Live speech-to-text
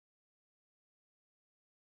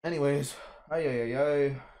Anyways,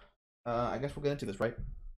 I guess we'll get into this, right?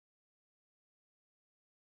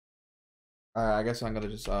 I guess I'm gonna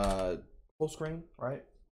just full screen, right?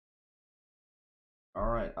 All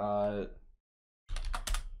right.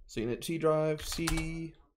 CNET C drive,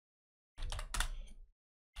 CD.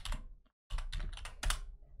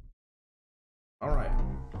 All right.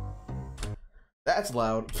 That's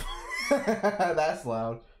loud. That's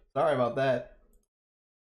loud. Sorry about that.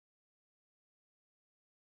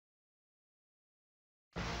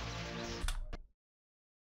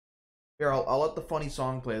 Here, I'll let the funny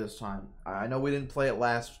song play this time. I know we didn't play it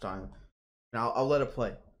last time. Now I'll let it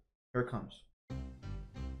play. Here it comes.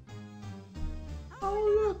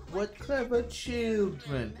 Oh look, what clever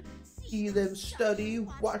children. See them study,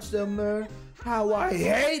 watch them learn. How I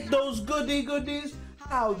hate those goodies.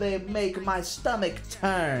 How they make my stomach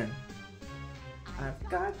turn. I've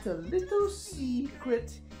got a little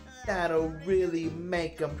secret that'll really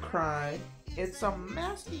make them cry. It's a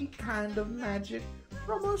nasty kind of magic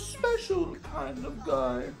from a special kind of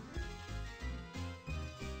guy.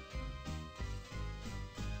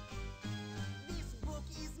 This book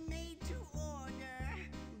is made to order,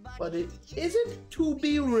 But it isn't to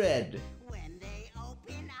be read. when they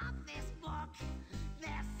open up this book,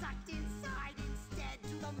 they're sucked inside instead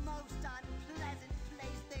to the most unpleasant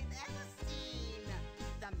place they've ever seen.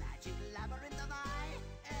 The magic labyrinth of I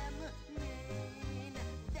am Meen.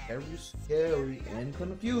 Very scary and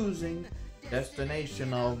confusing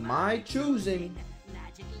destination of my choosing.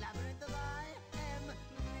 Magic labyrinth of I am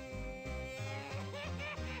Meen.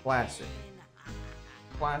 Classic.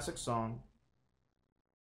 Classic song.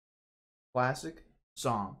 Classic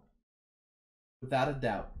song. Without a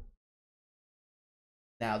doubt.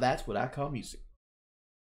 Now that's what I call music.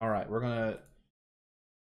 Alright, we're gonna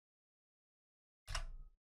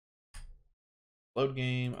load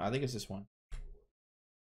game. I think it's this one.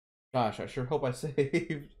 Gosh, I sure hope I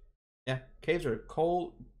saved. Yeah, caves are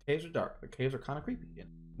cold, caves are dark. The caves are kind of creepy. And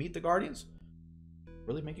Meet the Guardians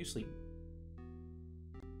really make you sleep.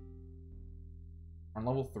 On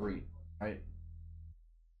level 3, right?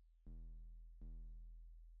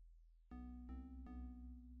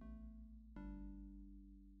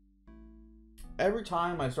 Every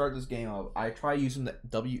time I start this game up, I try using the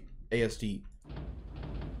WASD.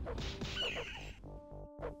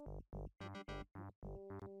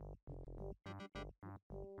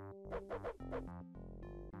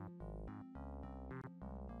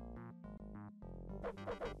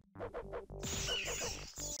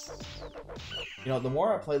 You know, the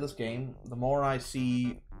more I play this game, the more I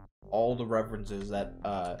see all the references that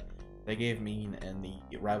they gave Meen in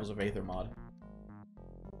the Rivals of Aether mod.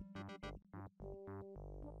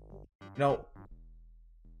 You know,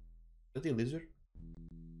 is that the lizard?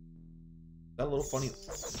 That little funny.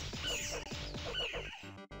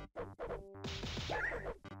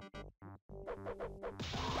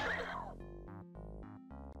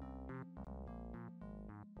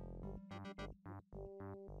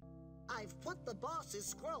 I've put the boss's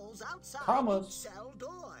scrolls outside Commas. his cell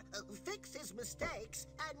door. Fix his mistakes,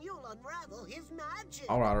 and you'll unravel his magic.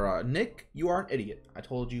 Alright. Nick, you are an idiot. I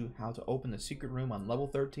told you how to open the secret room on level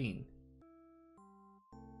 13.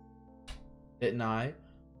 Didn't I?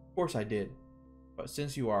 Of course I did. But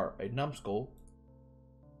since you are a numbskull,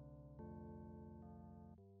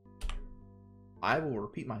 I will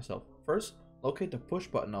repeat myself. First, locate the push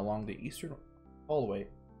button along the eastern hallway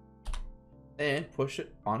and push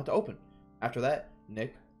it on it to open. After that,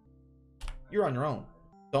 Nick, you're on your own.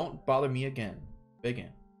 Don't bother me again. Begin.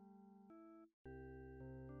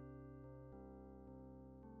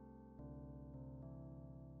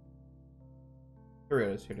 Here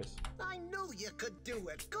it is. Here it is. I knew you could do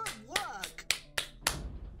it. Good work.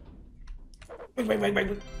 Bang, bang, bang,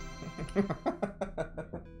 bang.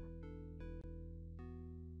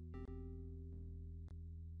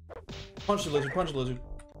 Punch the lizard. Punch the lizard.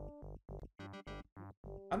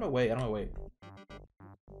 Out of my way. Out of my way.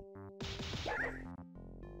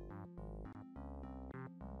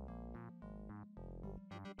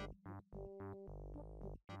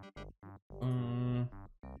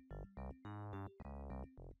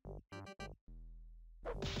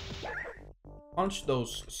 Punch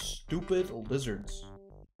those stupid lizards.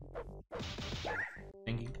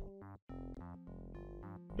 Thank you.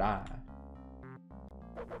 Die.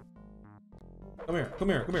 Come here, come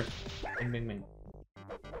here, come here. Bing, bing, bing.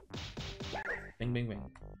 Bing, bing, bing.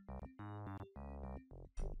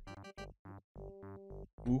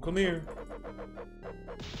 Ooh, come here.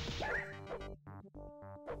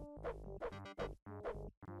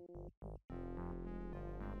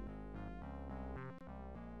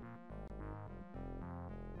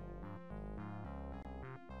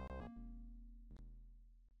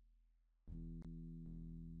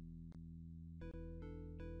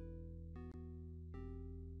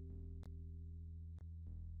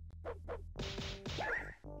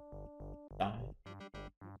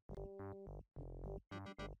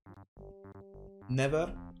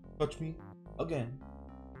 Never touch me again.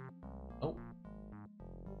 Oh.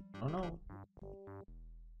 Oh no.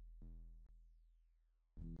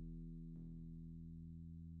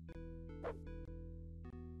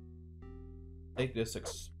 Take this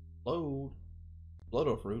explodo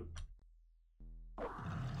fruit.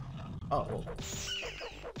 Oh, well.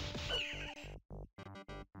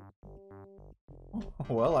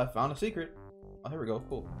 Well, I found a secret. Oh, here we go.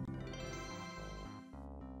 Cool.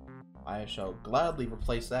 I shall gladly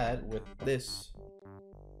replace that with this.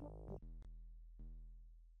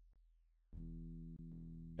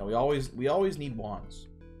 You know, we always need wands.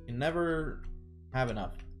 You never have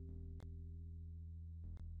enough.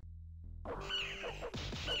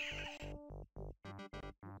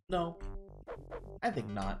 No, I think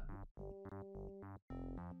not.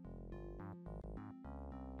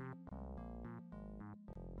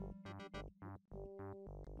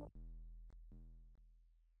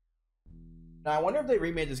 Now, I wonder if they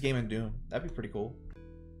remade this game in Doom. That'd be pretty cool.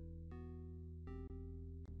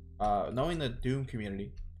 Knowing the Doom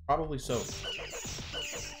community, probably so.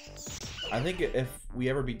 I think if we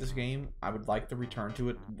ever beat this game, I would like to return to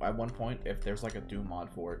it at one point if there's like a Doom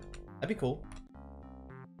mod for it. That'd be cool.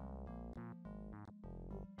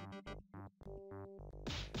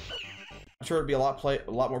 I'm sure it'd be a lot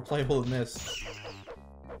more playable than this.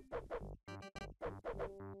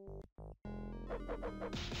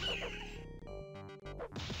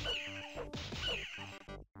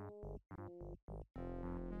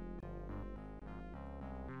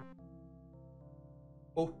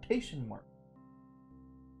 Quotation mark.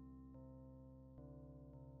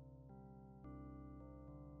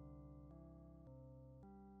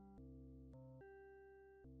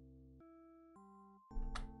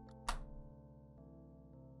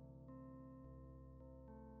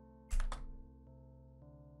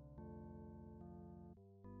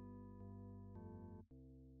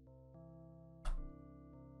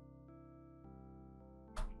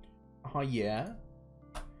 Oh yeah.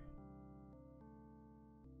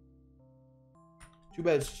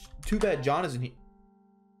 Too bad John isn't here.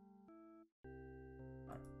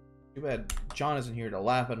 Too bad John isn't here to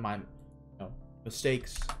laugh at my,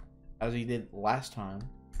 mistakes as he did last time.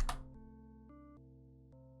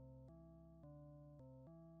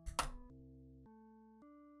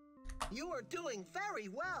 You are doing very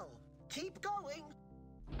well. Keep going.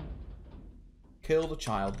 Kill the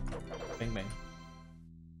child. Bing bang.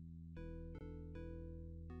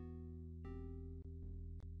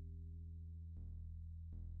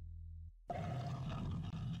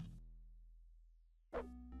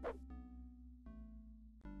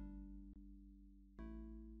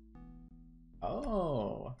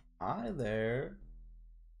 Oh, hi there.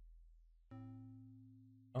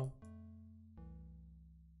 Oh.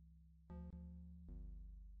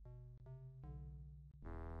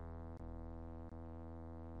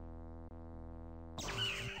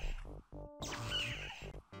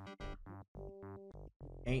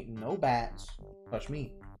 Ain't no bats. Touch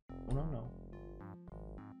me. Oh, no, no.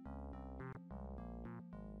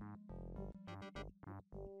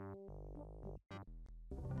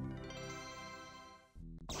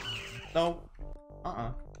 No.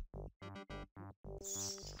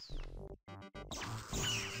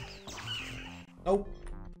 Nope.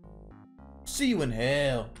 See you in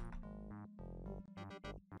hell.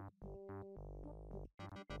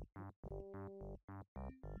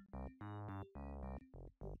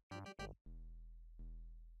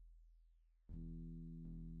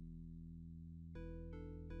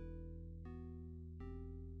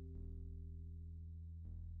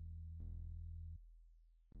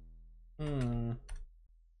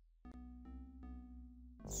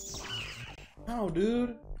 No,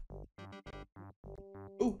 dude.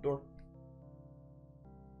 Ooh, door.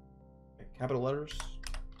 Okay, capital letters.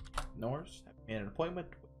 Norse. Made an appointment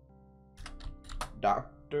with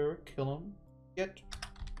Dr. Killam. Get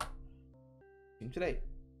today.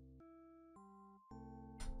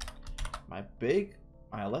 My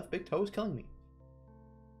left big toe is killing me.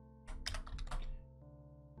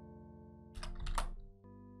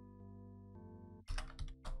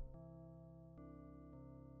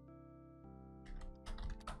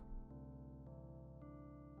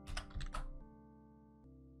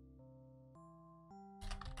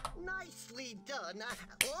 Nicely done.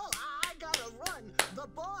 Oh, I gotta run. The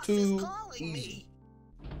boss is calling me.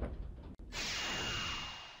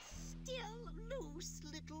 Still loose,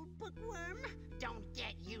 little bookworm. Don't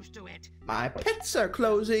get used to it. My pets are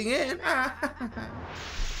closing in.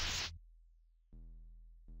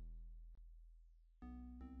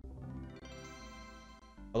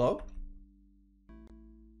 Hello?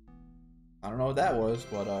 I don't know what that was,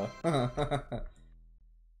 but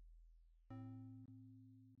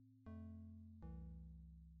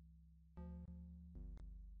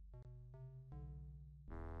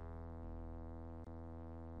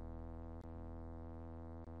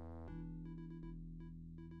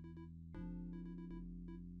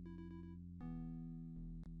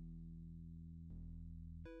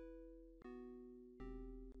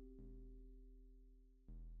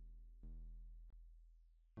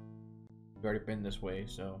We've already been this way,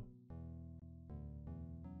 so.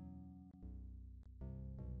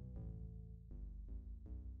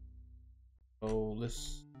 So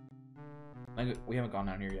this. We haven't gone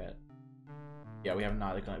down here yet. Yeah, we have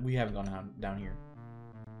not. We haven't gone down here.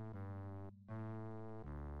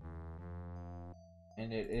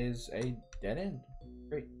 And it is a dead end.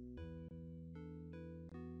 Great.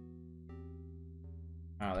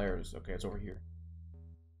 Oh, there it is. Okay, it's over here.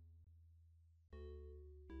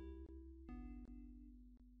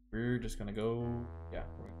 We're just gonna go. Yeah,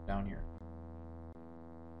 we're down here.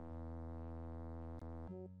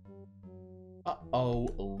 Uh-oh,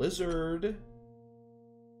 a lizard.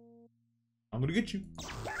 I'm gonna get you.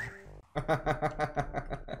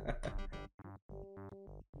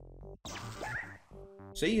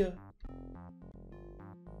 See ya.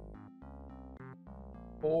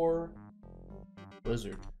 Poor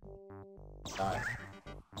lizard. Die.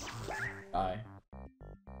 Die.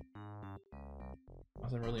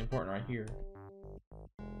 Nothing really important right here.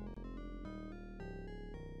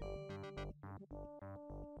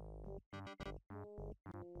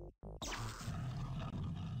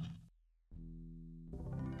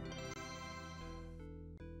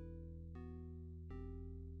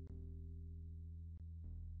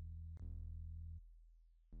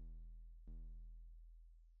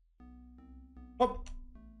 Oh!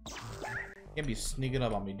 You can't be sneaking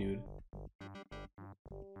up on me, dude.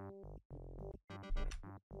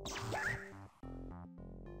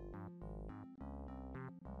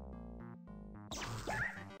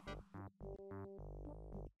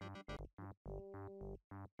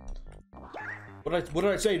 What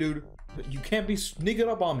did I say, dude? You can't be sneaking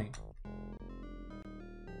up on me.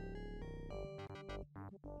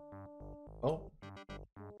 Oh.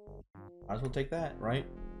 Might as well take that, right?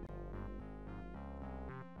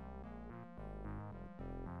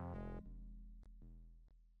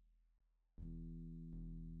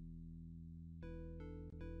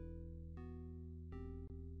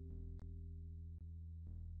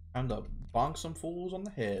 Time to bonk some fools on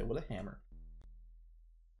the head with a hammer.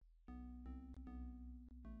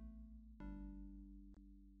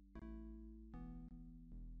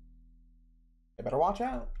 They better watch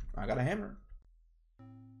out. I got a hammer.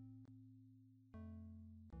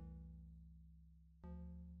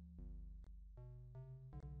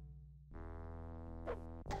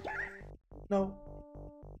 No.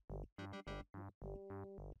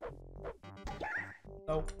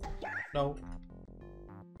 No. No.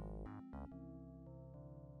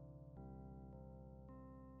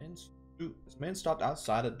 This man stopped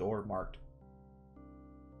outside a door marked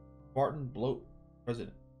Barton Bloat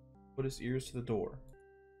President. Put his ears to the door.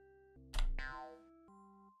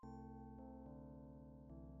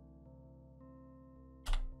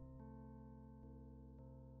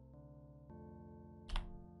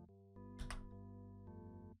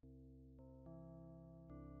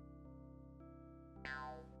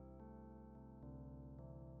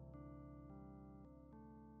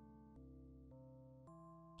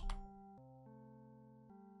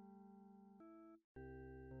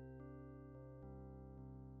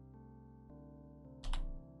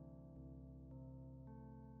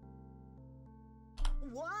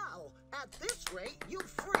 Wow! At this rate, you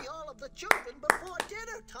free all of the children before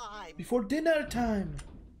dinner time! Before dinner time!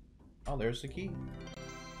 Oh, there's the key.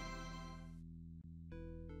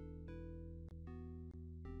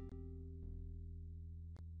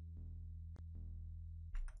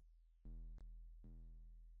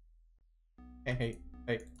 Hey, hey,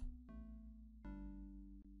 hey.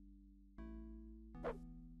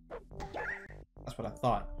 That's what I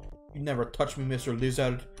thought. You never touch me, Mr.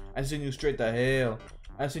 Lizard. I send you straight to hell.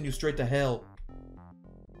 I send you straight to hell.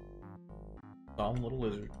 Dumb little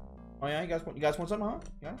lizard. Oh yeah, you guys want some, huh?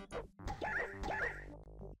 Yeah.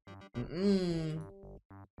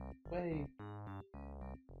 Wait.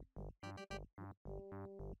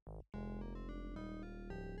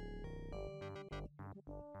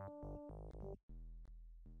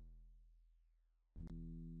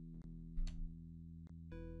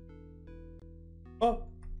 Oh.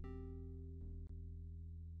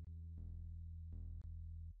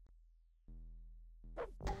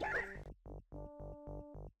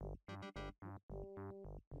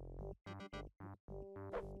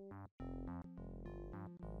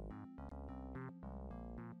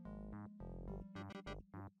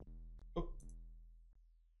 Oh.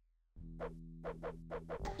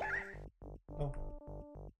 Oh.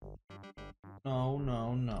 No,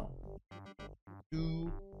 no, no.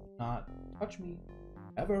 Do not touch me.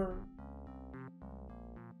 Ever.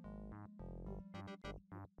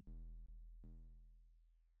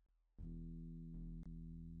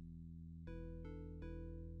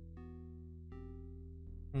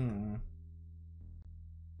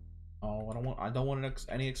 I don't want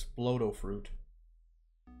any Explodo fruit.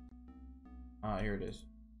 Ah, here it is.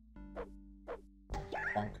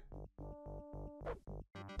 Bonk.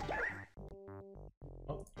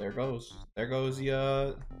 Oh, there goes. There goes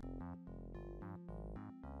the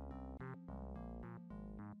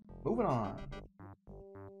Moving on.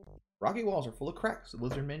 Rocky walls are full of cracks the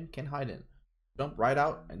lizardmen can hide in. Jump right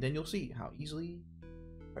out, and then you'll see how easily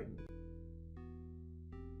frightened.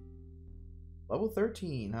 Level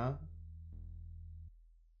 13, huh?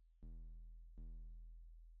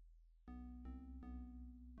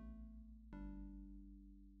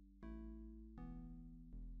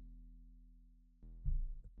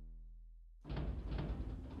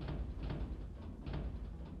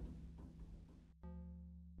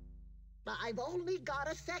 I've only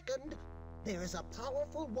got a second. There's a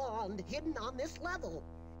powerful wand hidden on this level.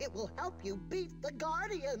 It will help you beat the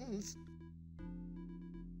Guardians.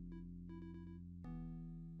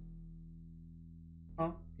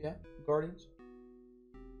 Huh? Yeah, Guardians.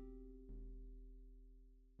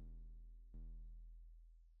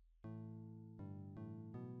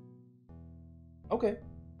 Okay.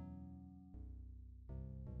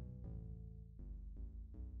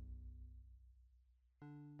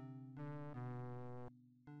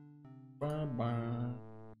 Bye-bye.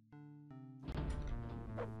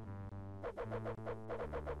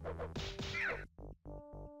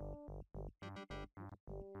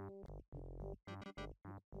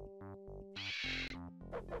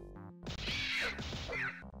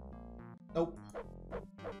 Nope.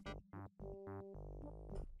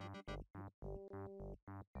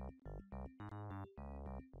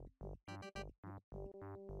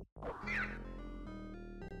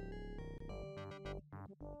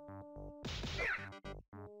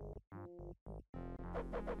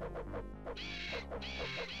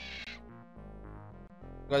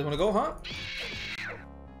 You guys want to go, huh?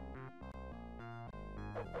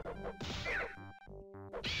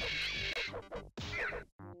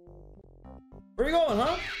 Where you going,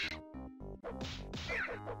 huh?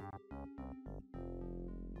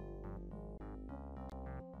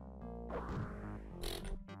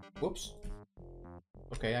 Whoops.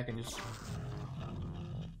 Okay, I can just...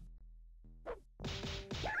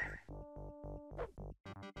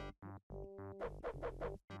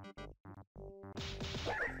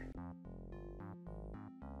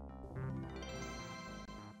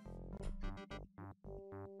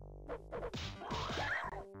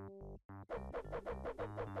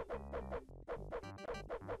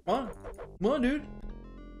 Come on. Come on, dude.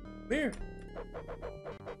 Come here.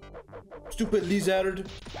 Stupid lizard.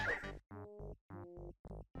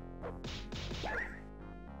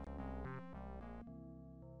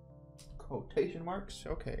 Quotation marks?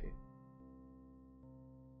 Okay.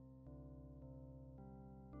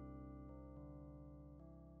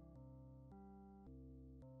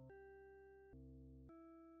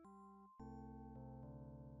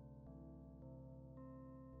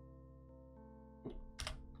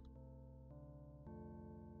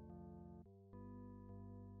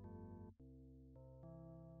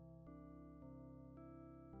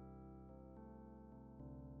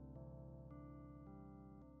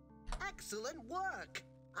 Excellent work!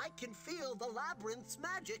 I can feel the labyrinth's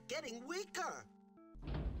magic getting weaker.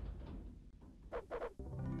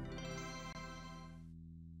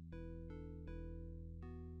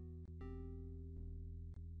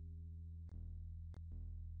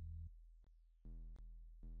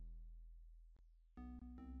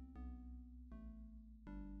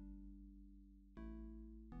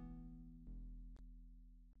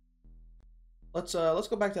 Let's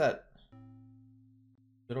go back to that.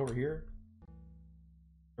 Is it over here?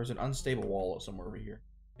 There's an unstable wall somewhere over here.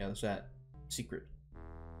 Yeah, that's that. Secret.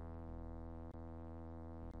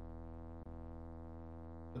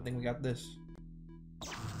 Good thing we got this.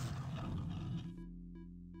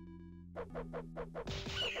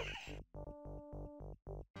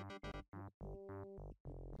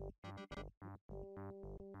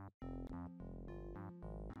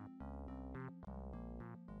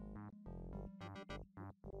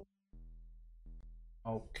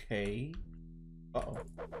 Okay. Uh-oh.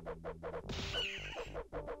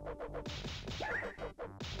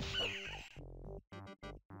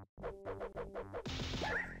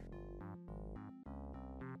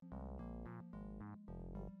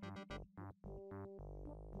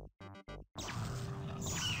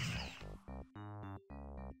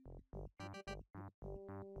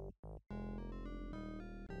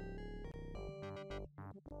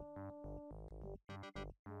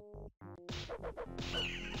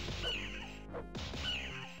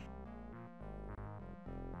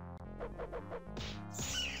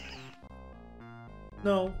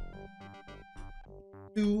 No.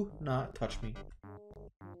 Do not touch me.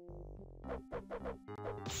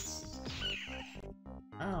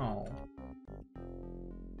 Ow.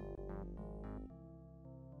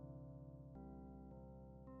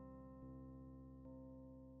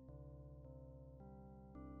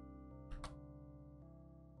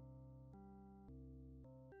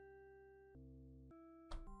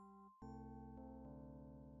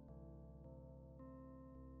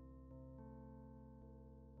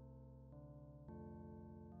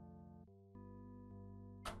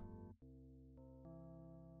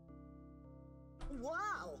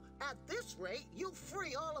 Wow! At this rate, you'll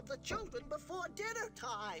free all of the children before dinner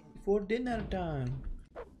time. Before dinner time.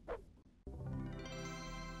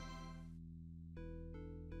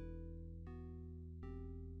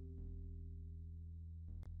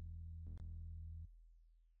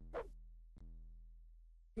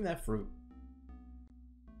 Give me that fruit.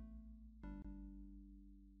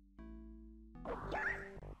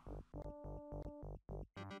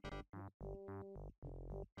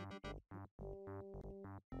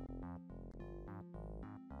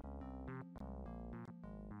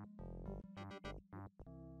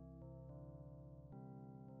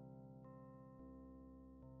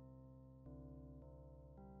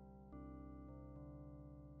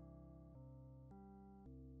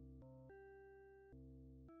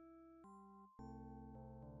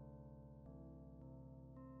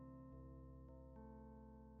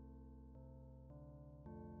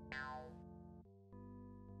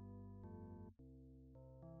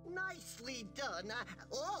 Nicely done.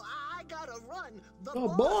 Oh, I gotta run. The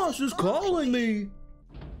boss is calling me.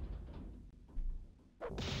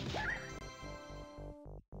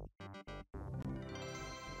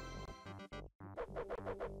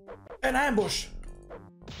 An ambush.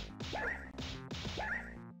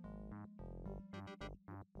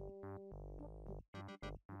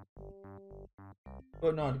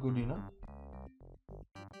 But not good enough.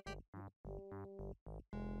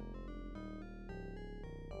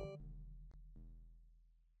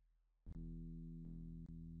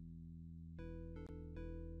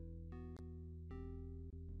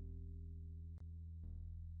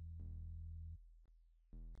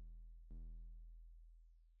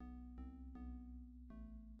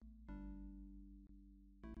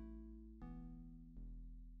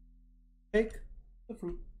 Take the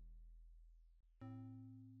fruit.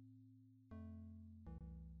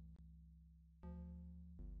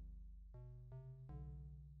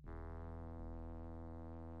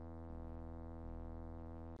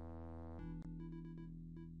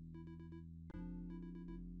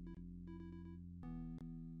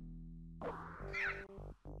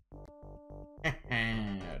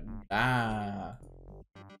 Ah.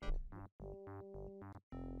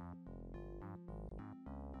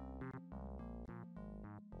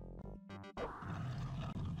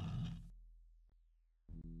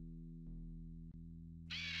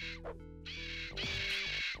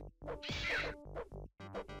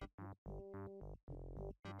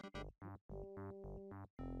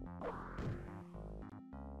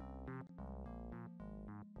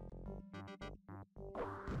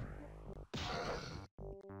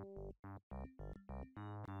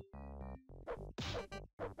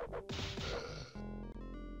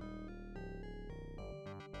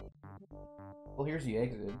 Well, here's the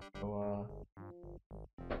exit. So,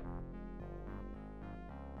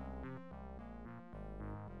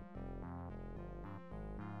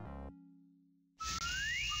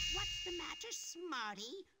 What's the matter,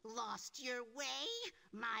 Smarty? Lost your way?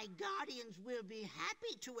 My guardians will be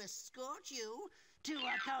happy to escort you to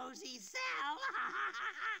a cozy cell.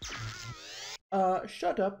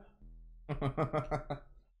 Shut up.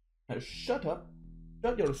 Shut up.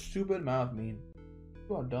 Shut your stupid mouth, Meen.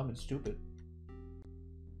 You are dumb and stupid.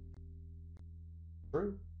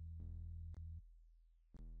 True.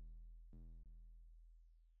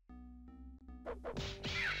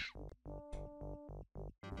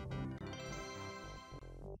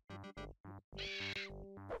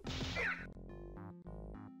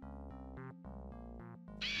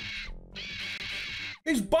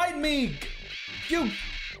 He's biting me! You!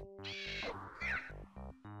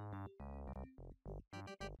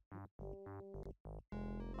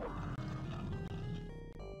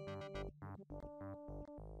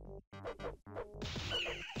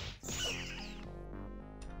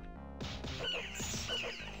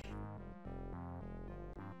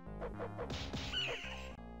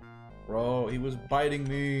 Bro, he was biting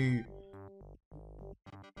me.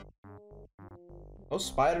 Those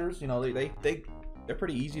spiders, you know, they're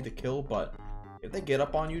pretty easy to kill, but if they get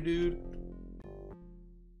up on you, dude.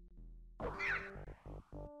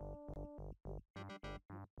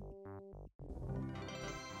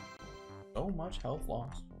 so much health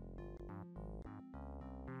lost.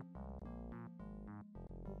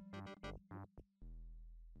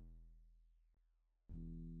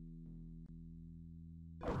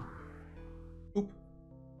 Oop.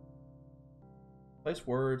 Place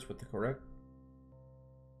words with the correct.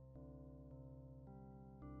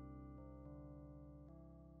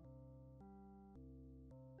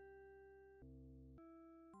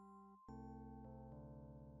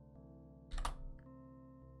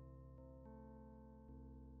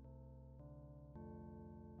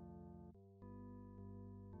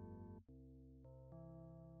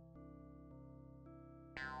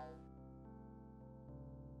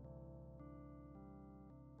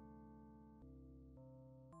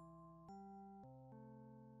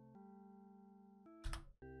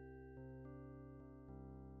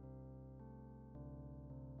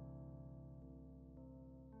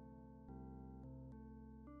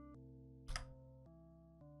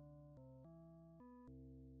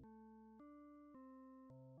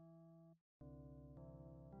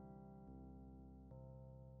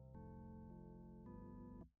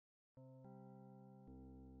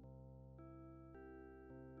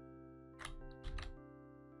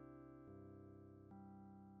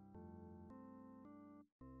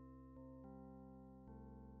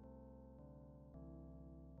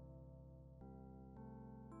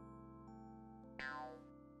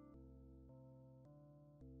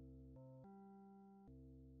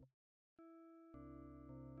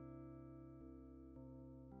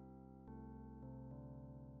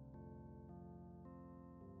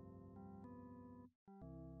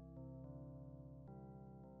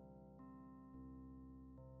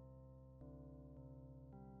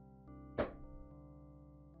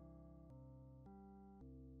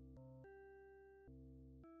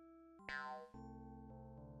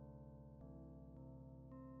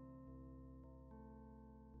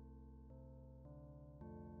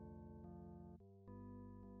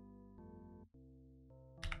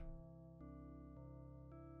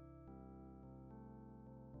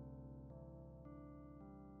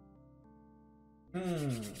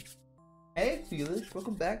 Hey, Felix,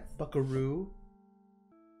 welcome back, Buckaroo.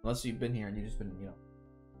 Unless you've been here and you've just been,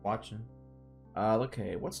 watching.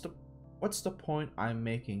 Okay, what's the point I'm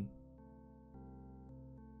making?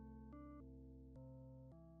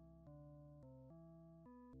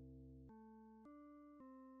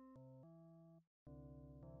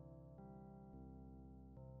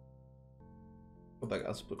 Go back.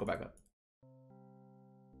 Let's go back up.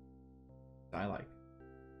 I like.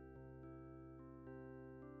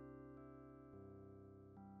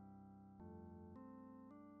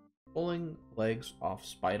 Pulling legs off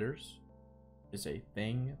spiders is a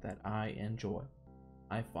thing that I enjoy.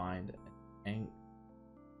 I find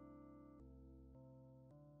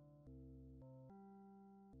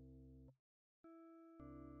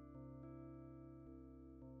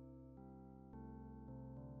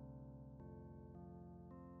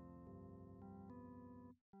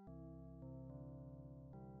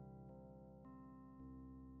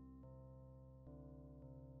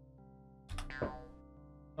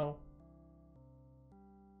oh.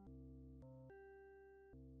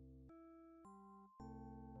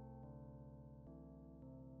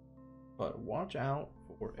 But watch out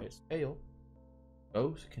for a scale.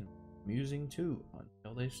 Those can be amusing too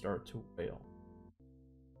until they start to wail.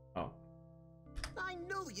 Oh. I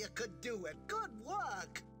knew you could do it. Good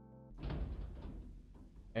work.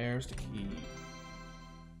 There's the key.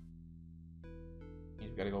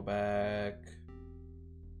 You've got to go back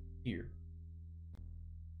here.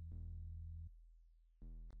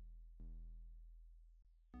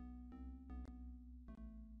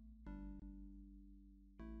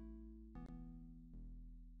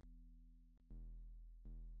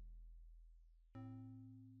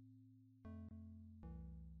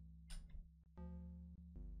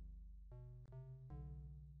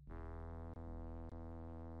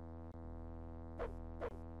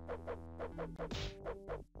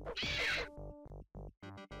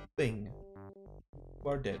 Bing. You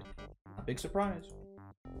are dead. A big surprise.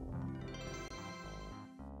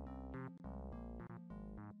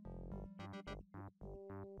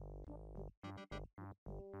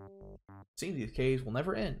 Seems these caves will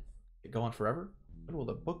never end. They go on forever. When will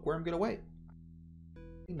the bookworm get away?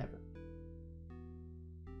 Never.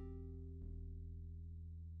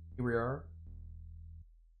 Here we are.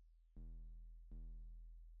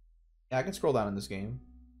 Yeah, I can scroll down in this game.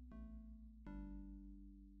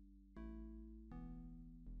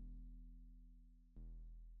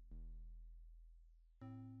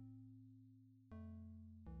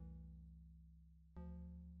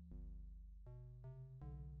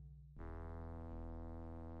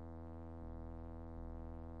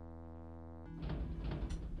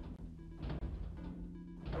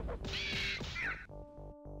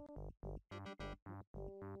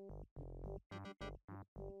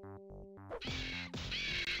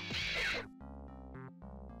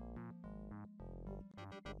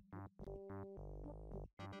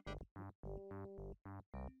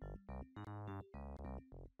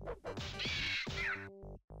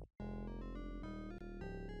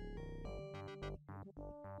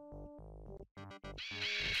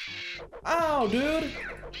 Ow, dude!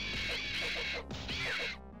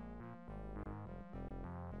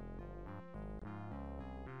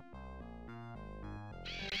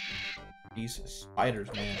 These spiders,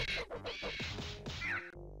 man.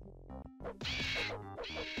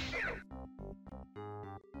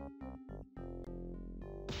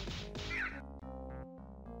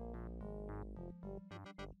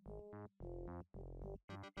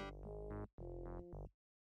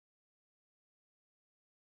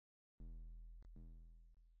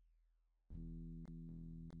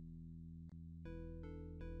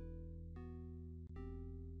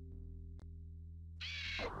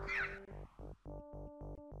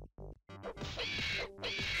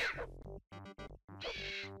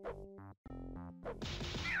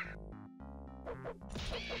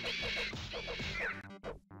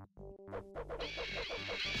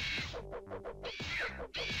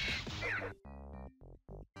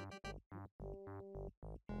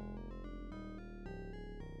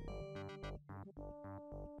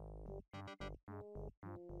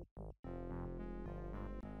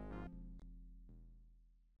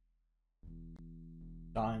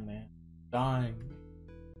 Dying, man. Dying.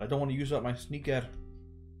 I don't want to use up my sneaker.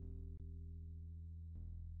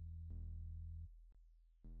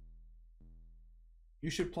 You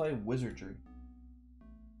should play Wizardry.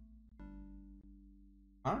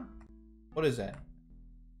 Huh? What is that?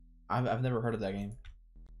 I've never heard of that game.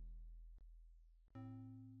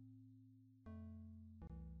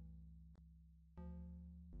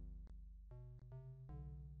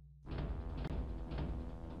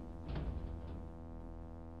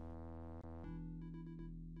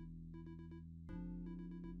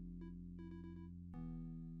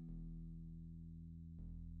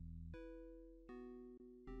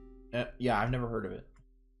 Yeah, I've never heard of it.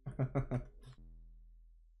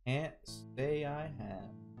 Can't say I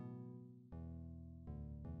have.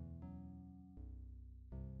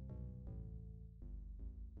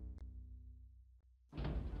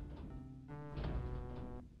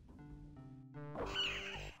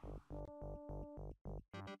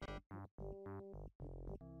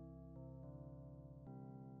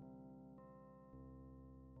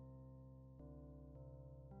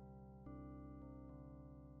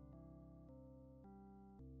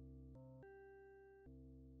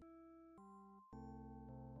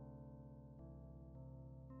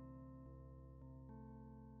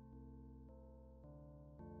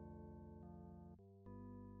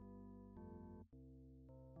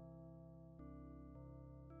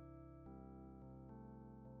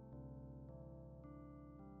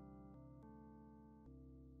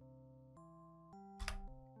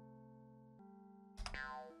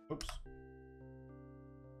 Oops.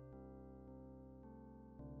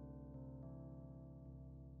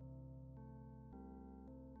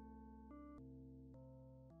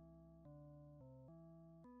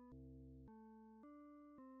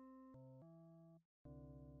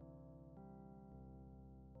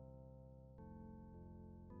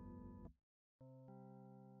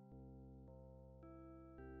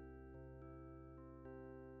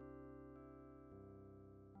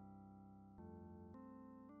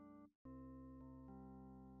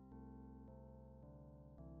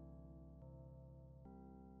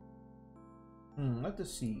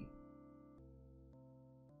 Let's see.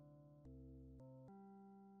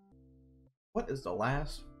 What is the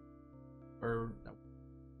last? Or no.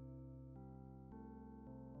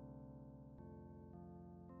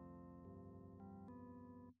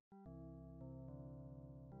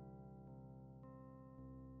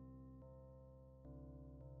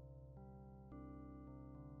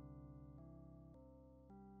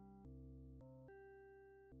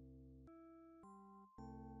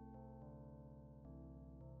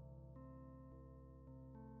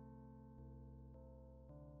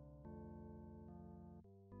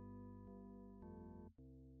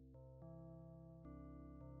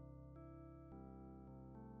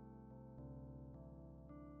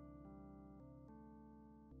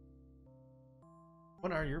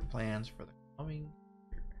 What are your plans for the coming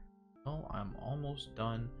year? Oh, I'm almost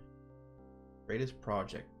done. Greatest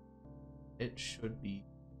project. It should be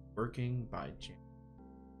working by Jan.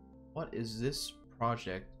 What is this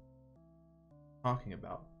project talking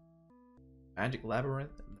about? Magic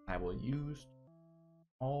labyrinth that I will use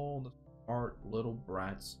all the smart little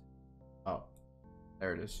brats. Oh,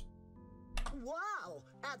 there it is. Wow!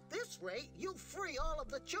 At this rate, you'll free all of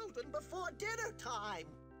the children before dinner time.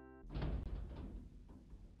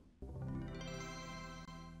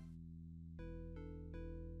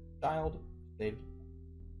 Child saved.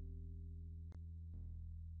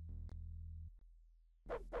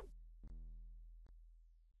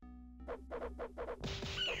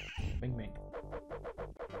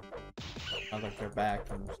 back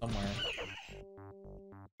from somewhere.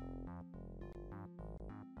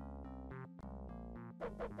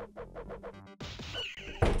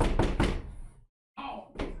 Oh,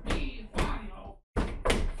 me, Mario.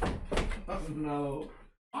 Oh no.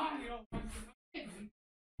 Mario wants to come in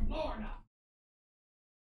Florida.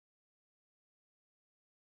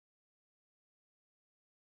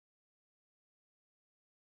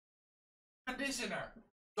 Conditioner.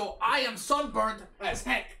 So I am sunburnt as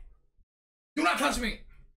heck. Do not touch me.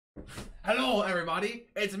 Hello, everybody.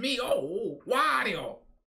 It's me. Oh, Wario.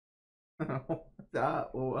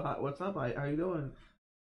 What's up? How you doing?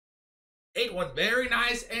 It was very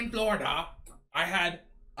nice in Florida. I had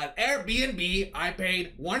an Airbnb. I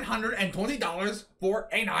paid $120 for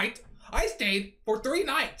a night. I stayed for 3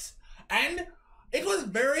 nights. And it was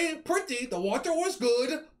very pretty. The water was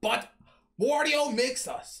good. But Wario mixed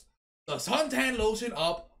us the suntan lotion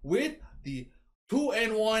up with the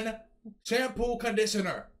 2-in-1 shampoo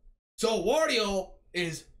conditioner. So Wario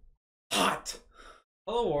is hot.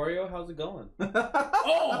 Hello, Wario. How's it going?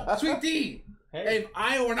 Oh, sweetie. Hey. If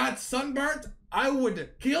I were not sunburnt, I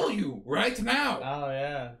would kill you right now. Oh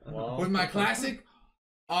yeah. Well. With my classic,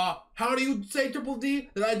 how do you say triple D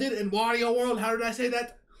that I did in Wario World? How did I say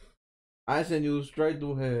that? I send you straight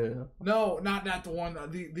to hell. No, not that one.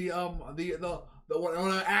 The what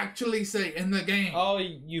I actually say in the game. Oh,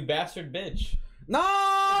 you bastard bitch. No.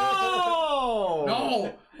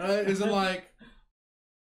 No, is it like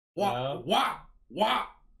what? No. What?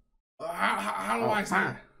 How do I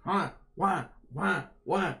say? Wah.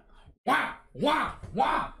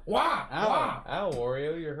 Ow,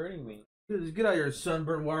 Wario, you're hurting me. Just get out of your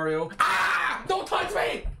sunburnt, Wario. Ah! Don't touch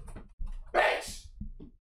me, bitch!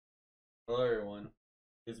 Hello, everyone.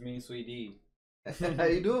 It's me, Sweet D. How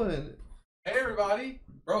you doing? Hey everybody,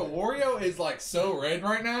 bro, Wario is like so red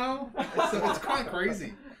right now. It's kind of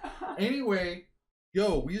crazy. Anyway,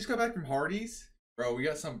 yo, we just got back from Hardee's. Bro, we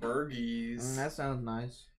got some burgies. That sounds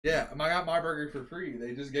nice. Yeah, I got my burger for free.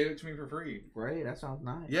 They just gave it to me for free. Great, that sounds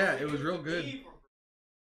nice. Yeah, it was real good.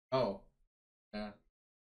 Oh, yeah.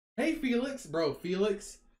 Hey Felix, bro,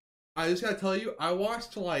 Felix. I just gotta tell you, I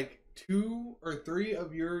watched like 2 or 3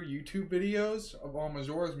 of your YouTube videos on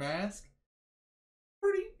Majora's Mask.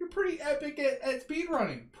 You're pretty epic at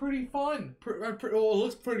speedrunning. Pretty fun. Well, it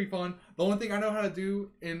looks pretty fun. The only thing I know how to do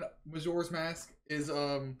in Majora's Mask is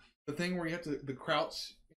the thing where you have to the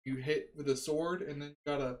crouch, you hit with a sword, and then you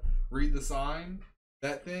gotta read the sign.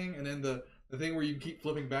 That thing, and then the thing where you can keep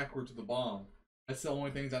flipping backwards with the bomb. That's the only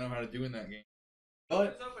things I know how to do in that game.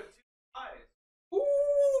 But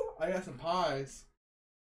ooh, I got some pies.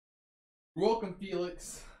 You're welcome,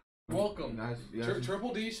 Felix. Welcome. Nice.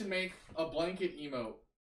 Triple D should make a blanket emote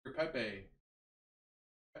for Pepe.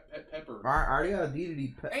 Pepper. I already got a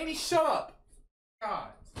D. Andy, shut up!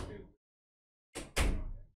 God.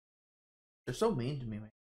 They're so mean to me,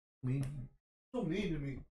 man. So mean to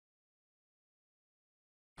me.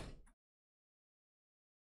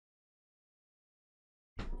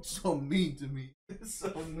 So mean to me.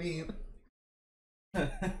 So mean.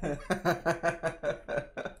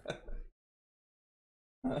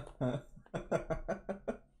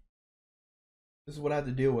 This is what I have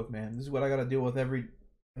to deal with, man. This is what I gotta deal with every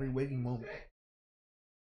waking moment.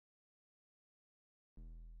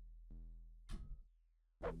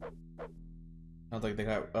 Sounds like they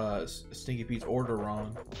got Stinky Pete's order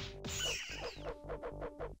wrong.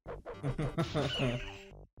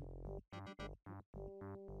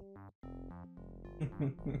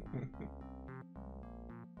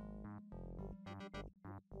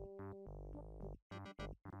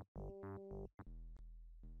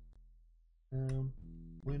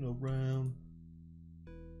 Went around.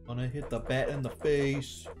 Gonna hit the bat in the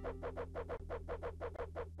face.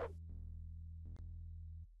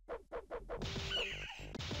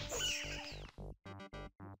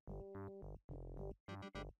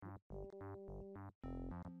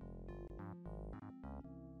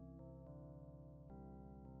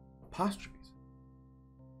 Apostrophes.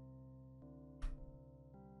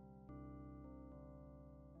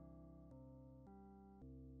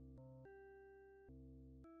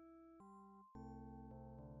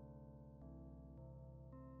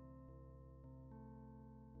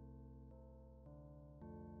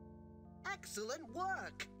 Excellent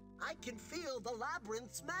work! I can feel the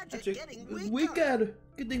labyrinth's magic Magic getting weaker.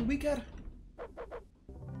 Getting weaker.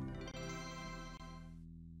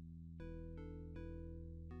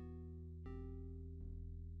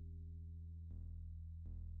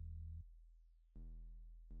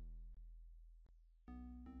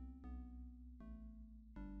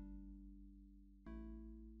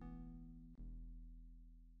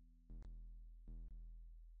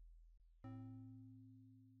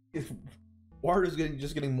 Ward is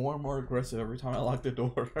just getting more and more aggressive every time I lock the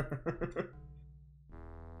door.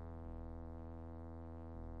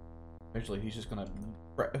 Eventually, he's just gonna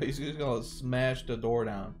smash the door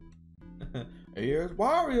down. Here's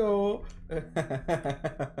Wario.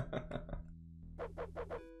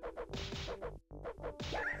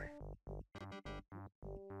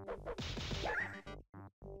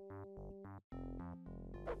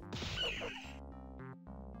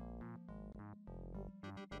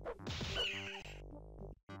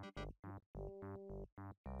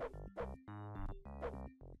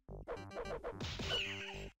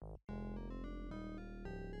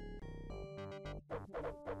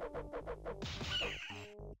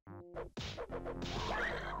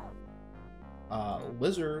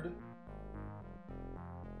 Lizard.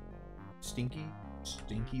 Stinky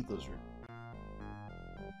lizard.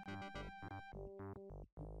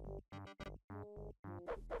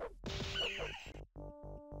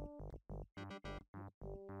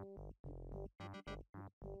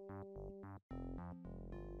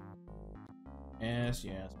 Yes.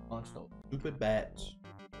 Punch those stupid bats.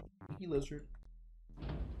 Stinky lizard.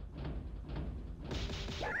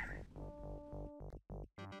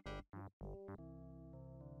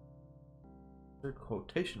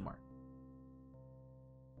 Quotation mark.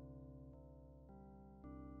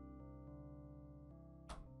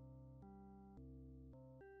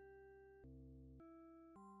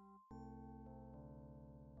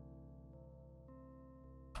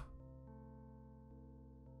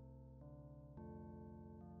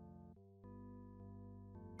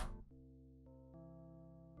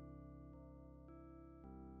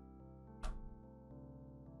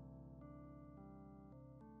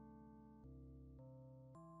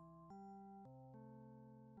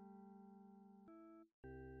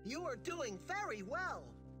 You are doing very well.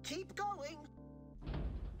 Keep going.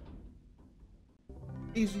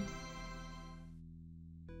 Easy.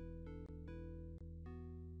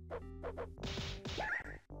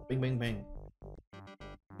 Bang, bang, bang.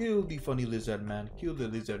 Kill the funny lizard, man. Kill the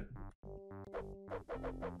lizard.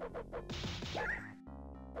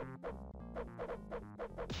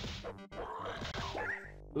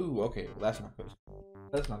 Ooh, okay. Well, that's not good.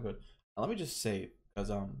 That's not good. Now, let me just save, because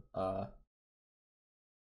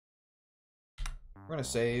we're gonna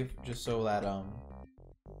save just so that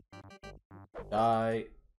die.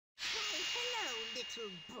 Hello,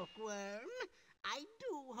 little bookworm. I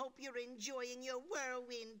do hope you're enjoying your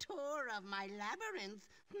whirlwind tour of my labyrinth.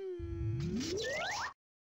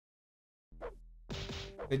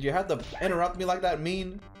 Did you have to interrupt me like that,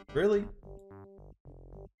 Meen? Really?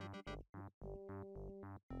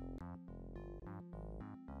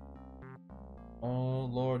 Oh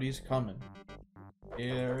Lord, he's coming.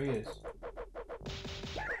 Here he is.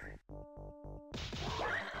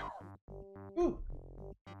 Woo.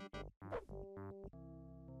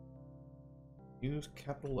 Use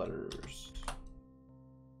capital letters.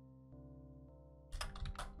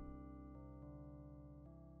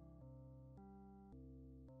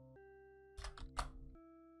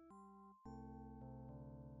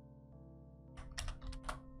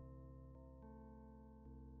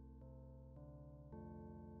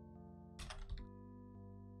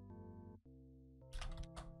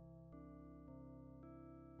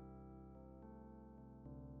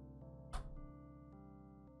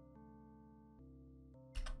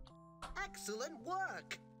 Excellent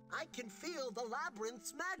work. I can feel the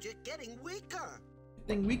labyrinth's magic getting weaker. I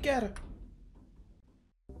think we get it.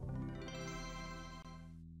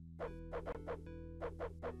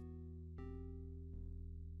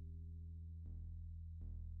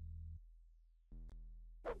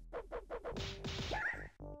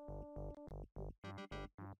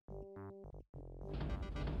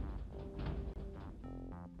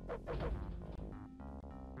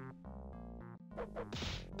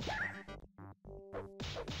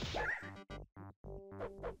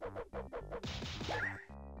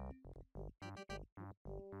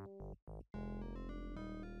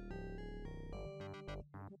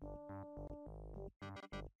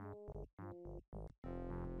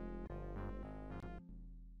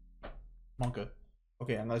 Monka.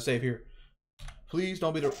 Okay, I'm gonna save here. Please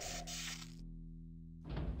don't be the.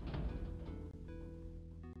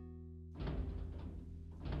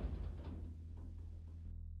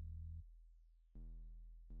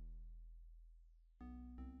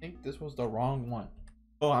 I think this was the wrong one.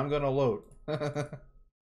 Oh, I'm gonna load.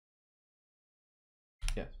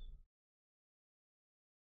 Yes.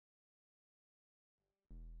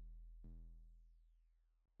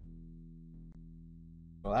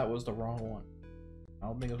 Well, that was the wrong one. I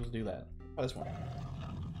don't think I was supposed to do that. Oh, this one.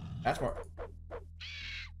 That's more.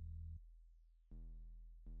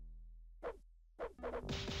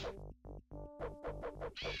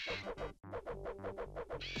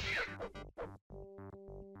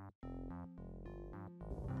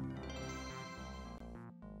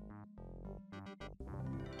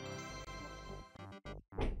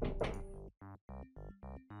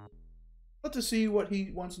 Let us see what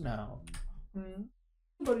he wants now. Hmm?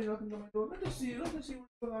 Somebody knocking on my door. Let us see what's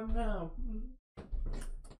going on now.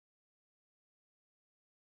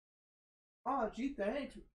 Ah, gee,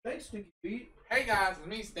 thanks. Thanks, Stinky Pete. Hey guys, it's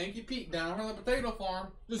me, Stinky Pete, down on the potato farm.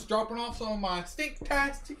 Just dropping off some of my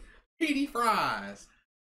stinktastic Petey fries.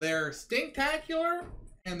 They're stinktacular,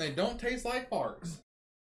 and they don't taste like farts.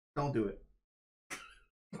 Don't do it.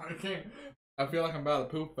 I can't. I feel like I'm about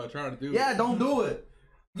to poop if I try to do it. Yeah, don't do it.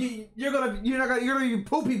 You're gonna be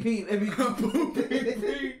Poopy Pete if you Poopy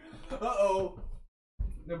Pete. Uh-oh.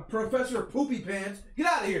 The Professor Poopy Pants. Get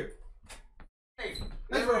out of here. Hey,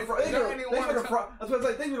 Thanks for the fries. That's what I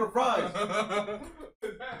say. Thanks for the fries.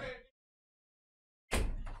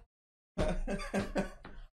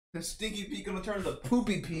 The Stinky Pete gonna turn to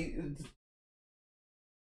Poopy Pete.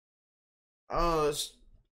 I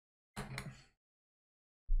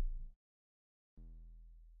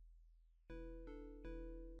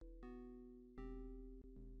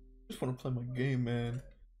just want to play my game, man.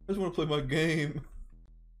 I just want to play my game.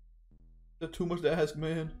 Is that too much to ask,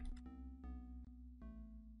 man?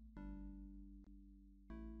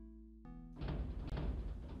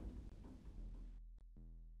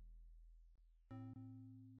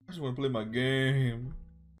 I just want to play my game.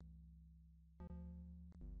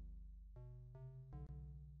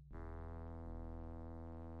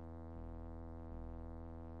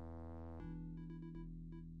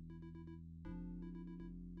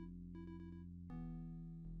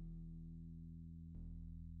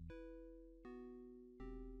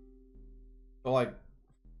 So like,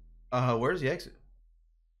 where's the exit?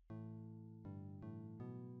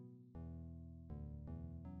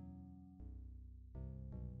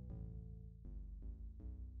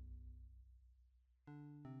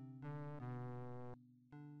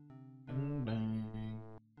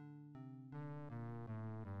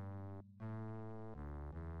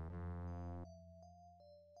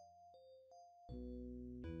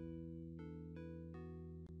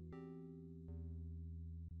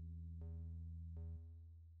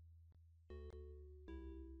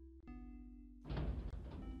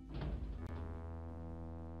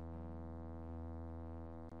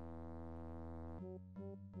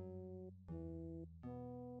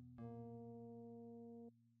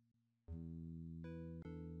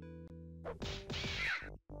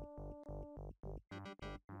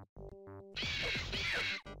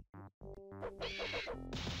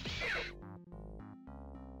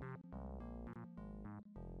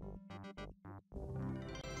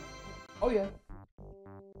 Oh yeah.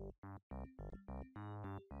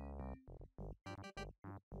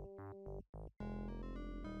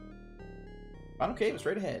 Final cave is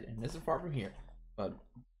straight ahead and isn't far from here, but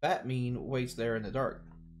Batmean waits there in the dark.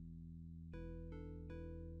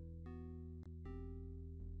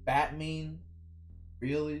 Batmean?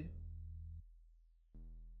 Really?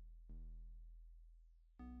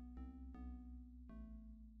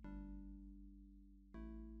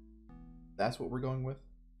 That's what we're going with?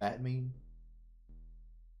 Batmean?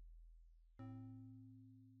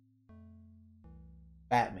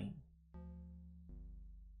 Batmean.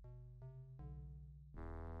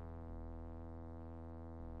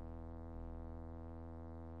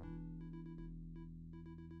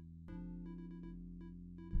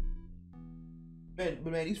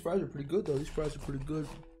 Man, these fries are pretty good though. These fries are pretty good.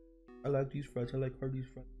 I like these fries. I like Hardee's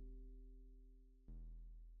fries.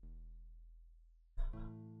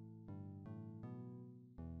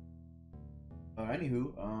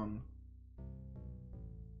 Anywho,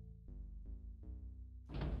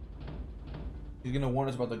 he's gonna warn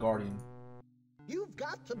us about the Guardian. You've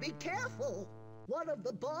got to be careful. One of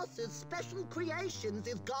the boss's special creations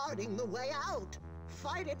is guarding the way out.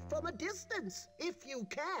 Fight it from a distance, if you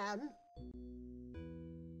can.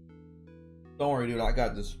 Don't worry, dude. I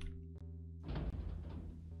got this.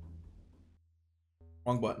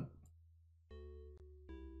 Wrong button.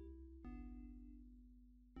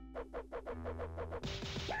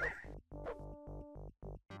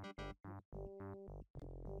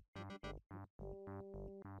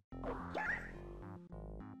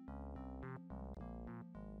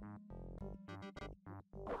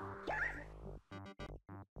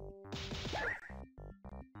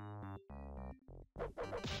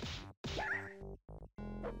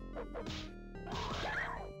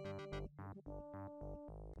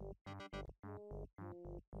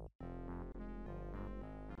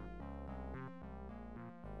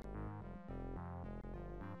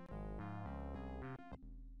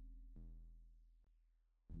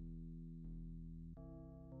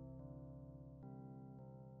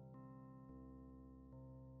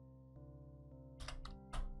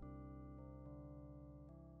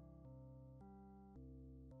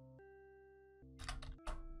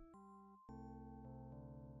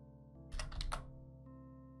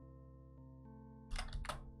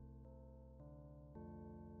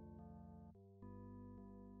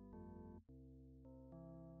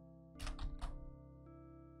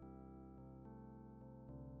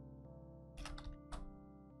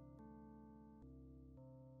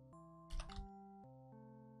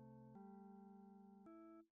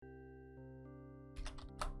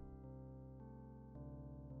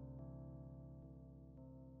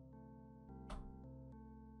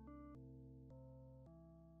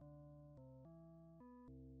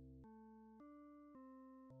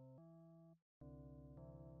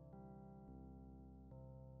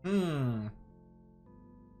 Hmm.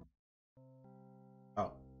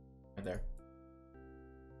 Oh, right there.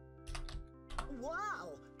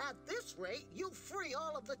 Wow! At this rate, you'll free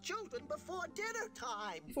all of the children before dinner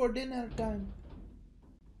time. Before dinner time.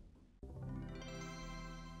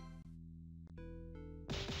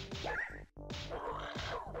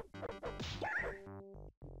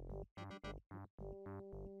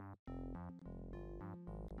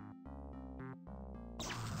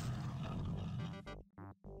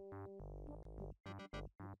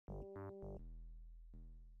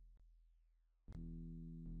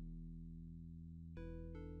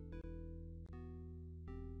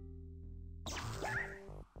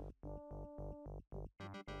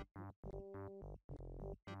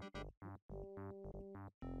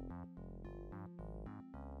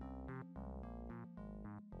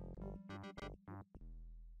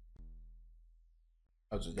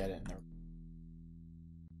 I was just dead in there.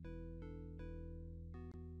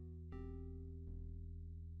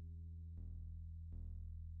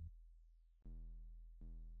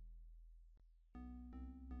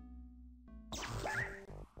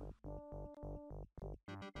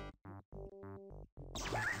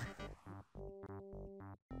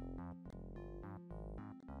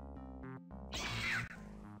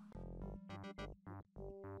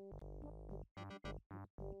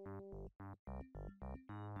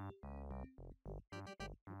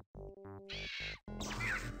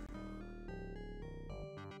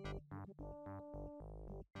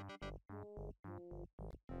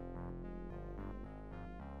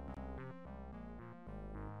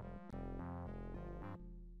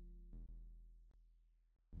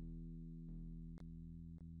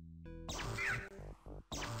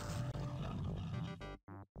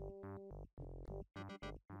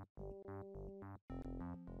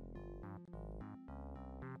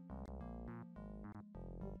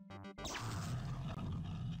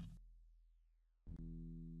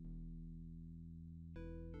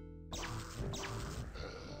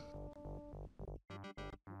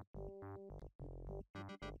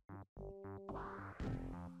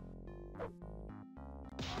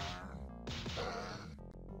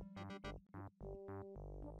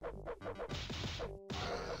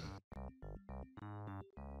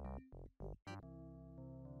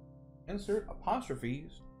 Insert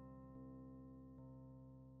apostrophes.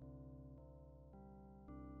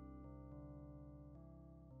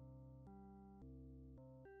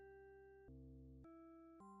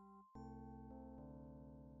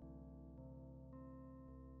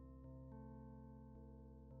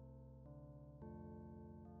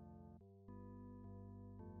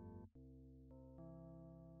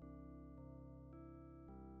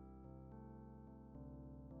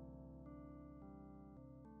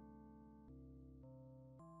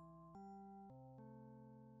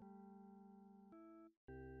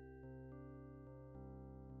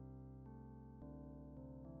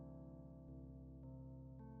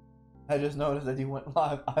 I just noticed that you went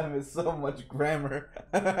live. I missed so much grammar.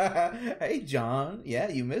 Hey John, yeah,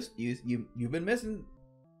 you've been missing.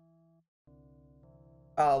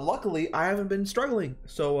 Luckily I haven't been struggling.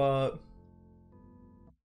 So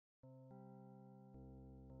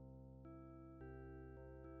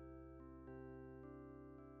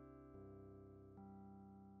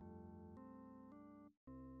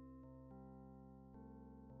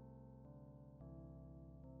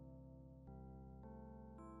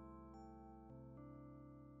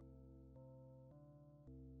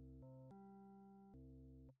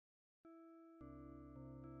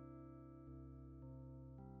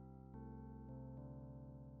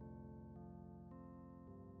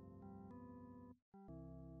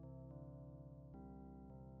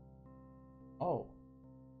oh,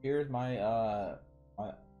 here's my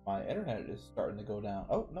my internet is starting to go down.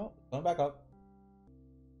 Oh no, it's going back up.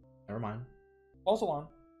 Never mind. Also on.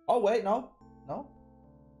 Oh wait, no, no,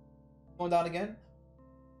 going down again.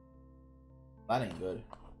 That ain't good.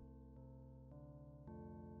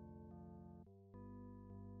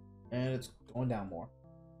 And it's going down more.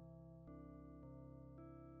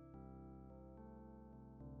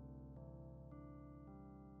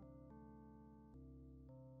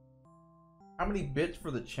 How many bits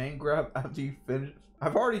for the chain grab after you finish?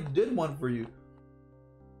 I've already did one for you.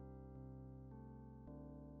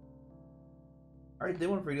 I already did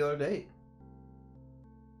one for you the other day.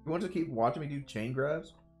 You want to keep watching me do chain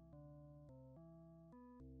grabs?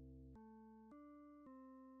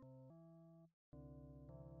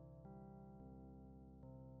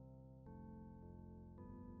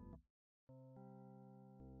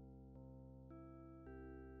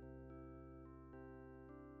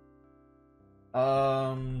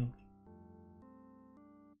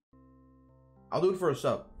 I'll do it for a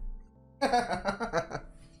sub.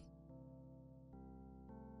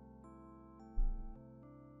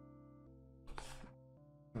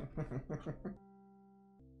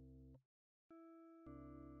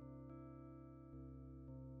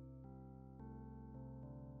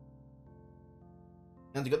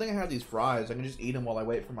 And the good thing I have these fries, I can just eat them while I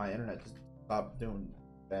wait for my internet to stop doing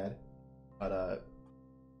bad. But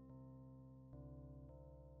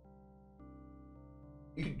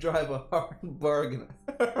you drive a hard bargain.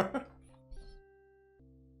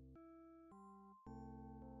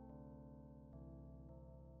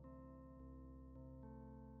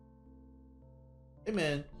 Hey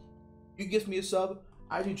man, you give me a sub,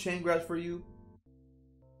 I do chain grabs for you,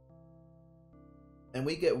 and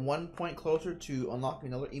we get 1 point closer to unlocking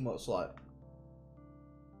another emote slot.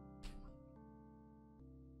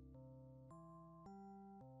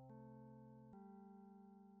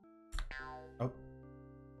 Oh.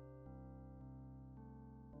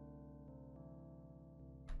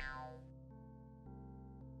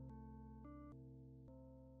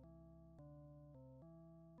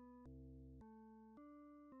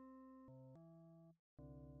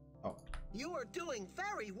 Oh. You are doing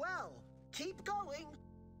very well. Keep going.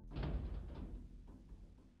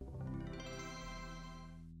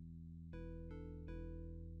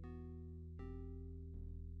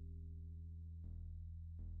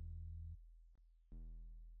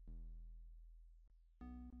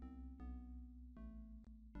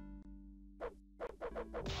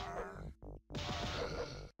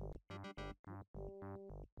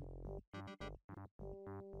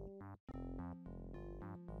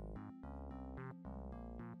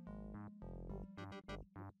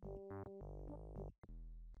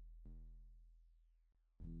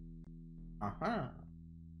 Uh-huh.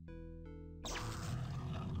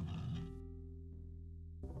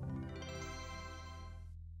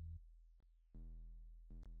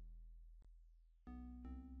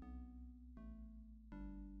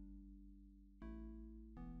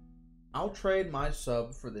 I'll trade my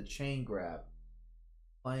sub for the chain grab.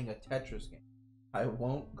 Playing a Tetris game. I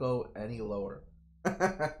won't go any lower.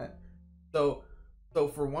 so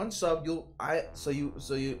for 1 sub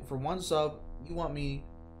for 1 sub you want me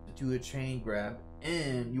to do a chain grab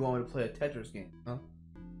and you want me to play a Tetris game, huh?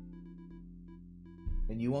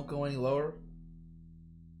 And you won't go any lower?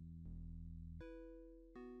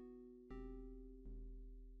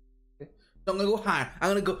 Okay. So I'm gonna go high.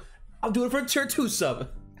 I'll do it for a tier 2 sub.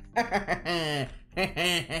 A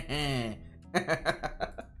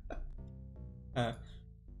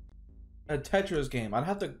Tetris game. I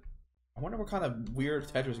wonder what kind of weird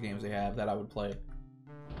Tetris games they have that I would play.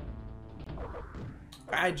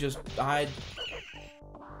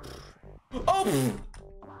 Oh!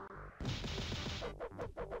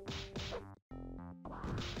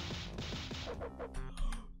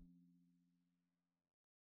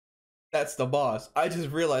 That's the boss. I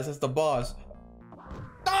just realized that's the boss.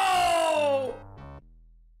 No!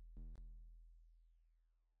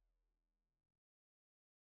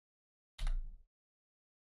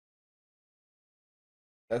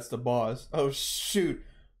 That's the boss. Oh shoot.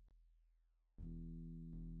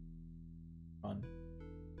 Run.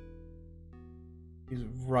 He's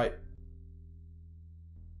right.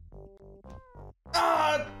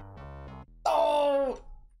 Ah! Oh!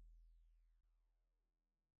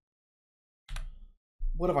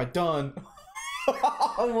 What have I done?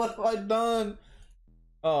 What have I done?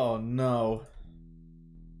 Oh no.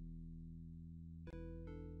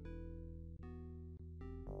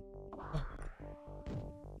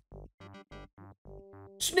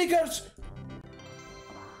 Sneakers!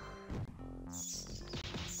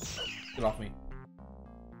 Get off me.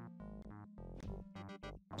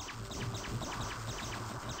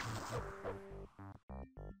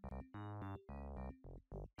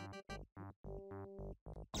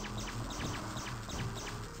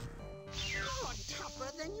 You're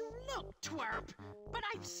tougher than you look, twerp. But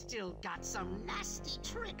I've still got some nasty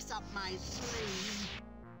tricks up my sleeve.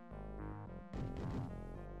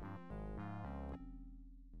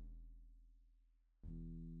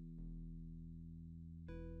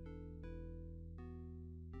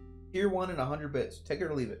 Tier 1 and 100 bits. Take it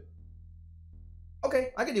or leave it.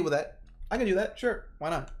 Okay, I can deal with that. I can do that. Sure. Why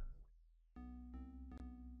not?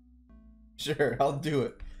 Sure, I'll do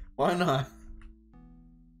it. Why not?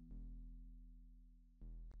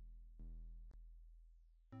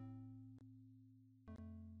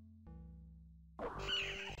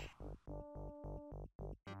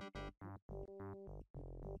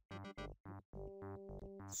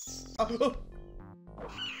 Oh.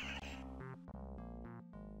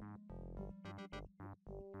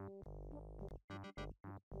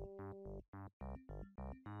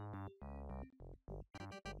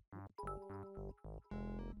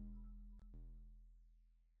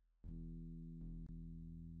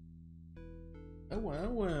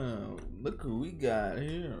 Well. Look who we got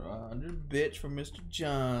here. 100 bits from Mr.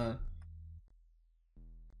 John.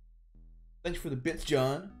 Thanks for the bits,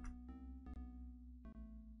 John.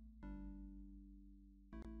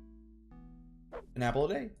 An apple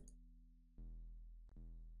a day.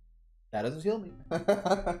 That doesn't kill me.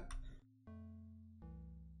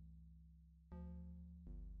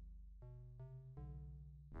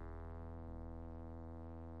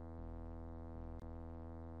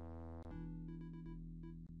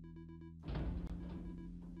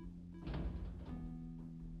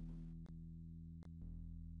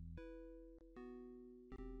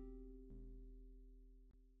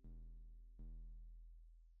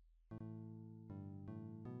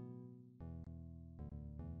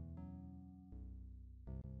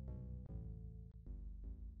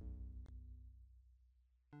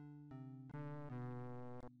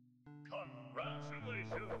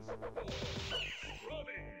 Congratulations!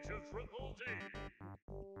 Running to Triple D!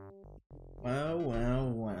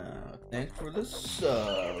 Wow. Thanks for the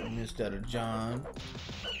sub, Mr. John.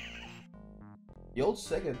 The old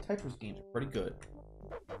Sega Tetris games are pretty good.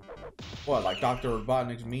 What, like Dr.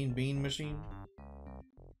 Robotnik's Mean Bean Machine?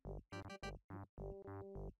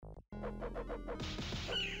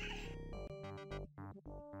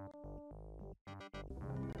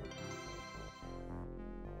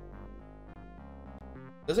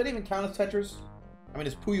 Does that even count as Tetris? I mean,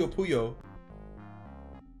 it's Puyo Puyo.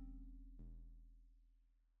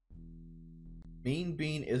 Mean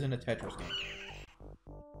Bean isn't a Tetris game.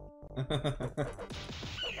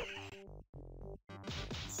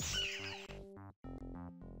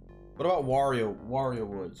 What about Wario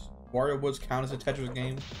Woods? Wario Woods count as a Tetris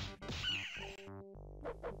game?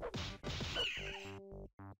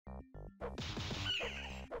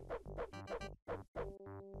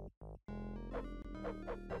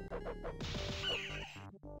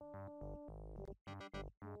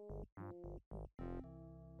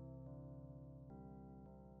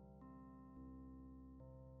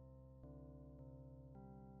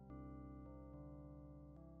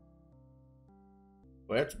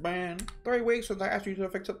 It's been 3 weeks since I asked you to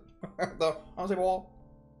fix it. The unstable wall.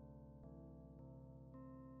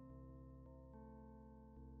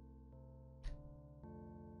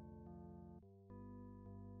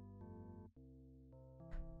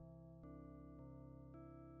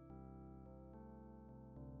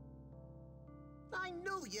 I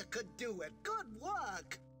knew you could do it. Good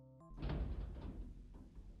work.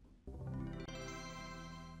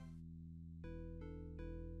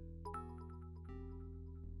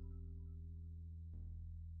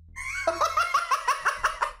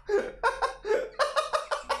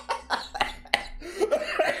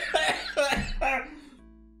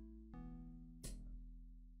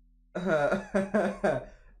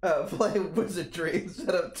 Play Wizardry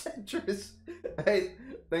instead of Tetris. Hey,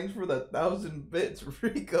 thanks for the 1,000 bits,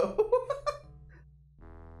 Rico.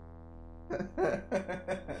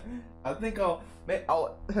 I think I'll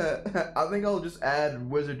just add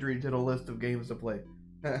Wizardry to the list of games to play.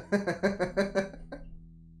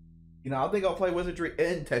 You know, I think I'll play Wizardry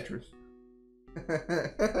and Tetris.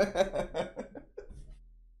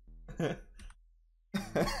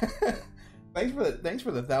 Thanks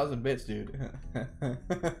for the 1,000 bits, dude.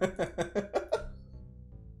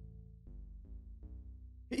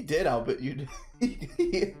 He did outbid you.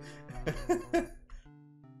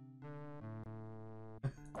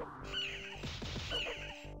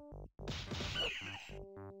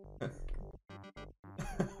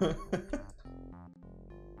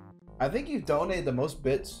 I think you donated the most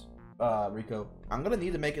bits, Rico. I'm gonna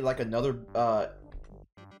need to make it like another bits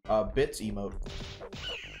emote.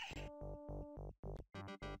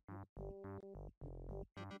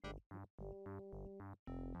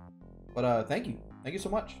 But thank you so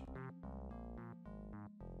much.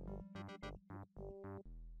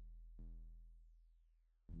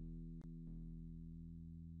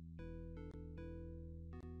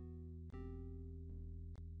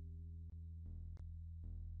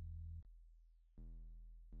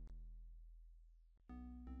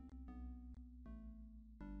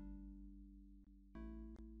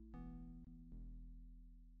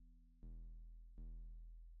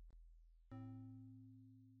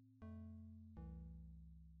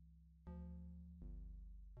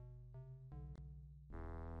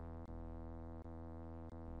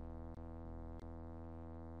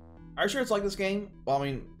 Are you sure it's like this game? Well, I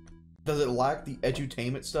mean, does it lack the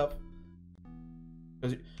edutainment stuff?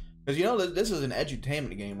 Because you know this is an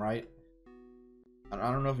edutainment game, right? I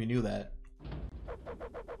don't know if you knew that.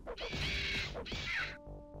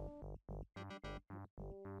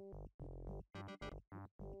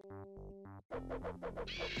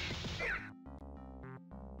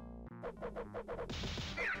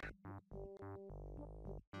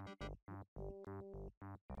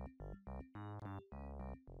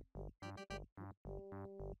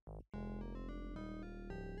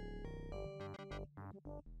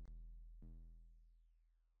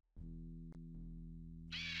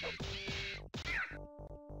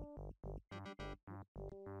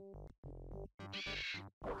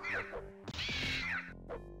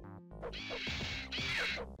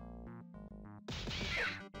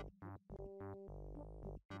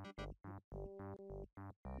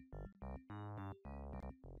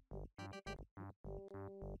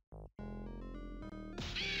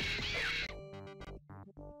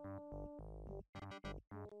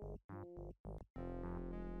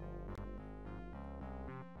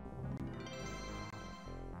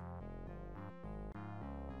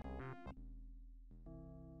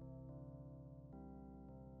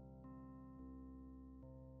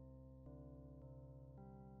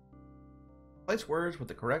 Replace words with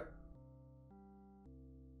the correct.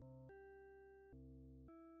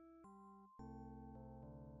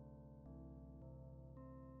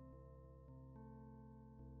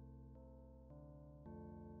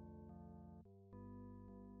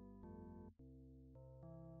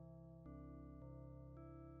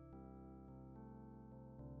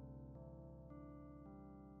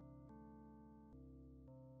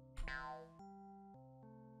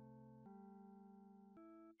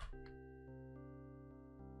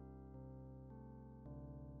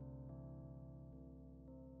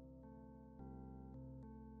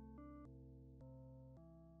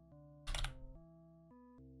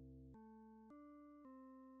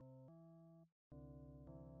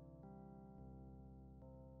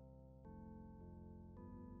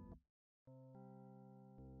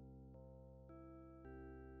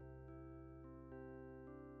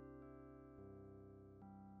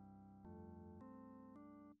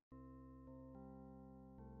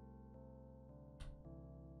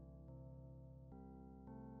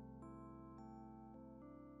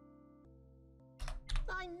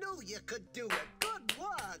 I knew you could do it. Good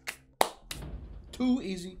work. Too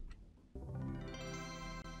easy.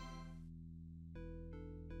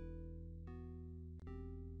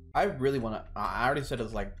 I really want to. I already said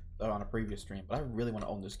this like on a previous stream, but I really want to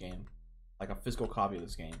own this game, like a physical copy of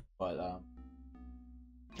this game. But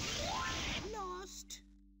Lost,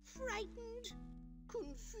 frightened,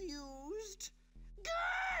 confused.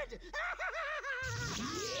 Good.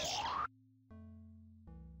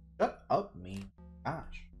 shut up, Meen.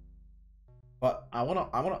 Gosh. But I wanna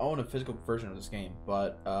own a physical version of this game.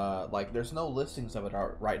 But like there's no listings of it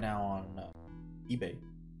right now on eBay,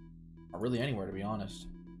 or really anywhere, to be honest.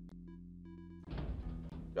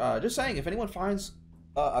 Just saying, if anyone finds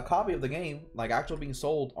a copy of the game, like actually being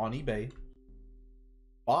sold on eBay,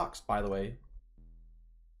 boxed by the way,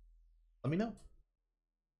 let me know.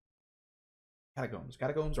 Catacombs.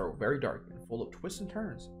 Catacombs are very dark and full of twists and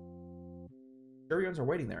turns. Curions are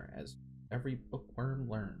waiting there, as every bookworm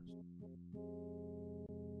learns.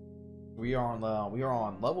 We are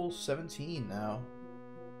on level 17 now.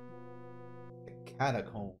 The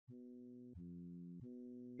Catacomb.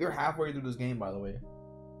 You're halfway through this game, by the way.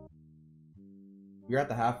 You're at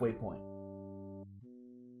the halfway point.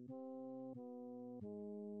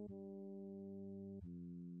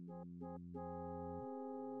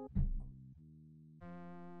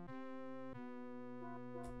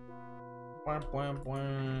 Bwah, bwah,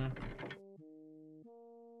 bwah.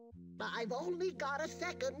 I've only got a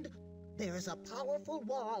second. There's a powerful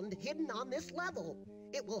wand hidden on this level.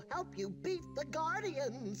 It will help you beat the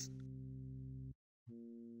Guardians.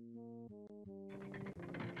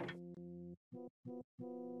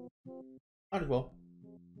 Might as well.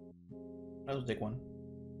 Might as well take one.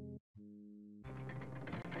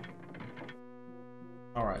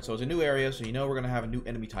 Alright, so it's a new area, so you know we're gonna have new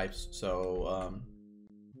enemy types. So,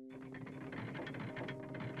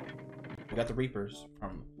 we got the Reapers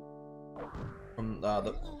from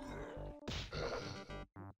the...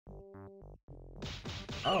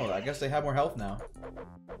 Oh, I guess they have more health now.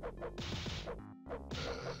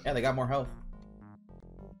 Yeah, they got more health.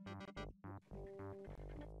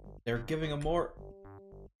 They're giving them more...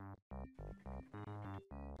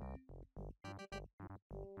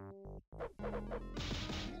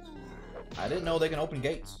 I didn't know they can open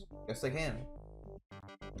gates. Guess they can.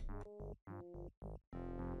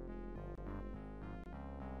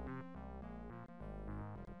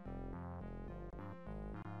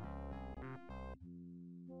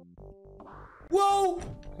 Whoa!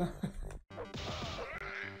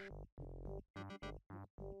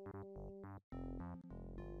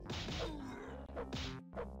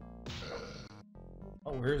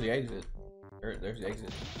 Oh, here's the exit. There's the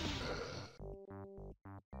exit.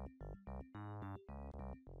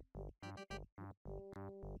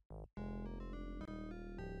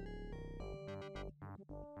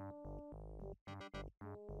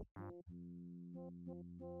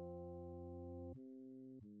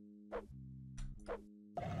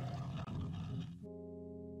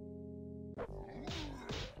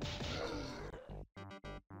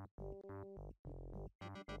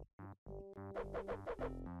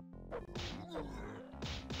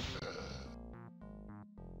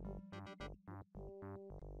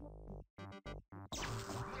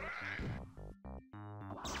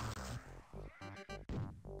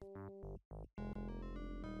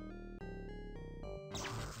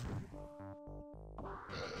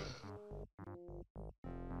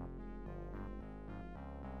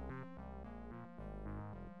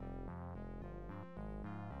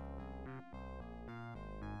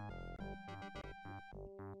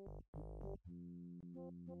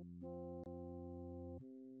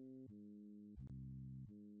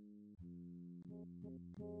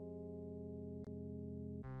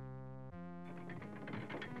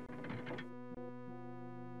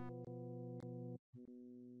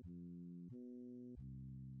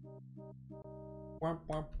 Wah,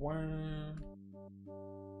 wah, wah.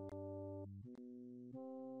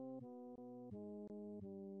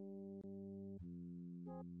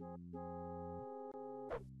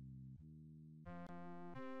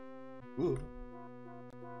 Ooh.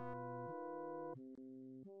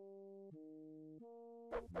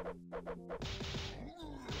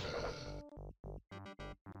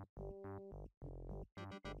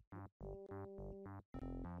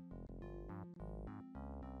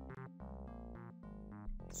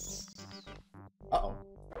 Uh-oh.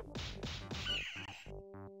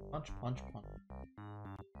 Punch, punch, punch.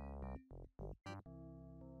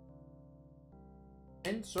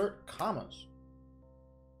 Insert commas.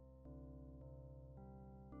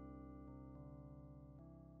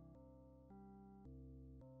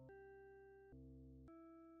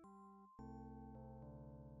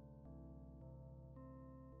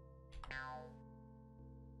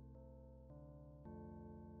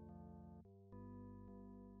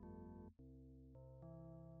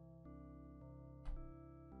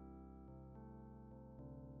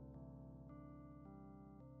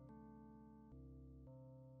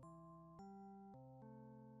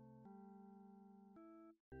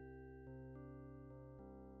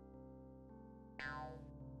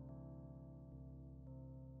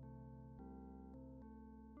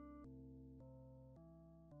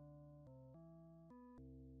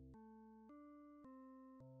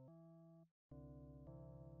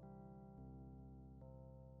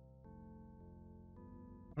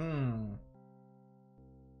 Hmm.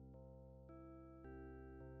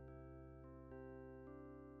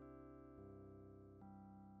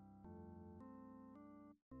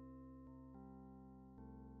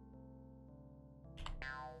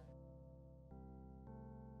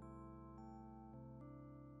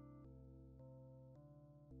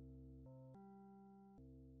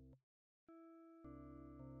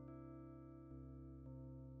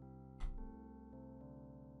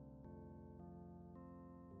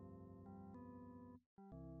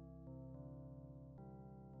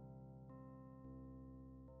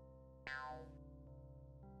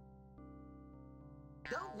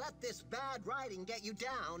 Don't let this bad writing get you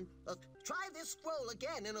down. Try this scroll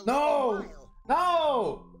again in a little No!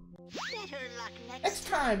 while. No! Better luck Next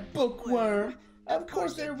time, bookworm. Of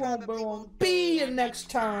course there won't be a next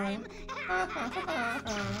time.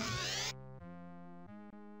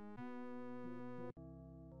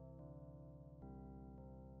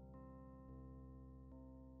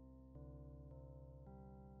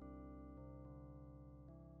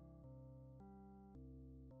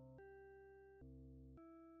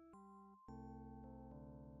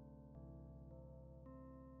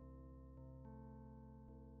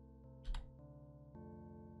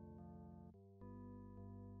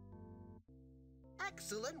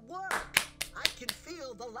 Excellent work. I can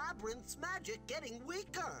feel the labyrinth's magic getting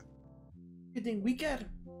weaker. Getting weaker.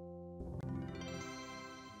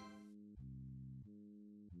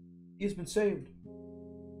 He has been saved.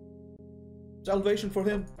 Salvation for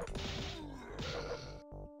him.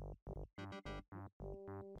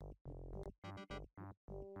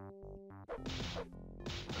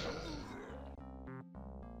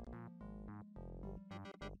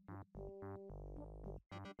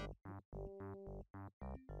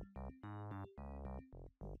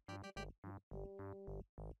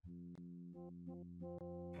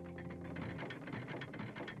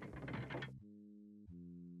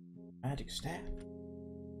 Magic staff.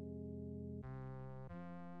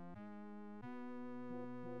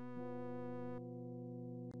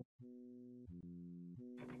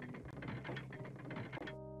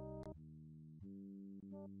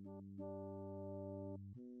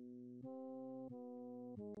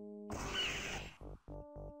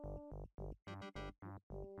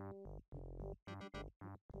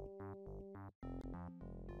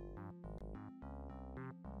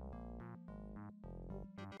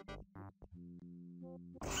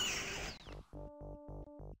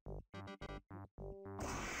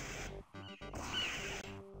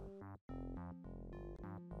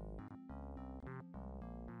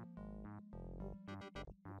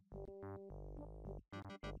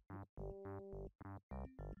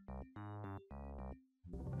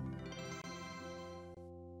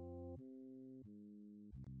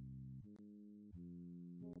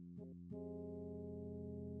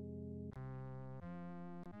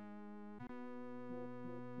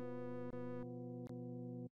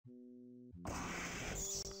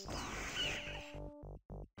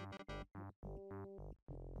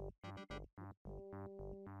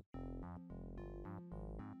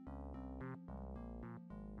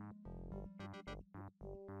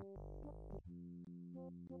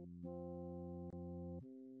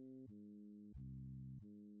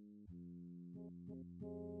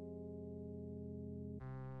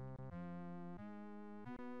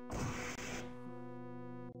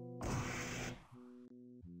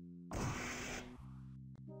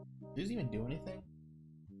 Does he even do anything?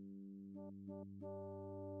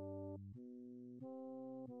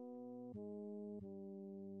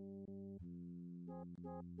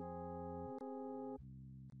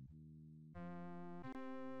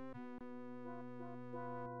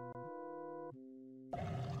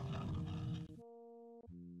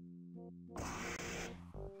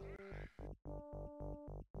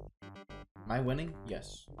 Am I winning?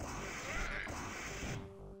 Yes.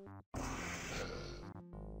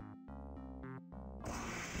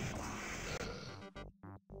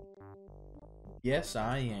 Yes,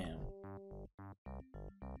 I am.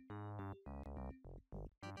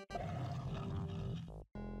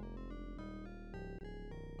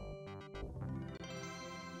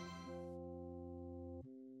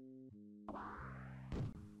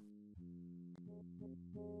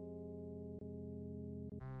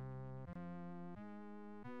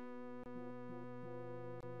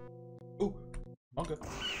 Ooh, okay.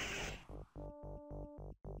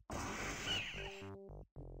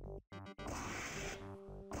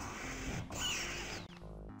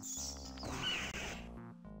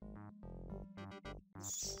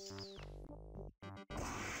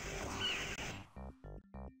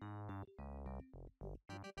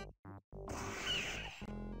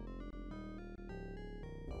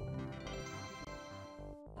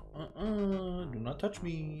 Do not touch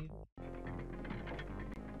me.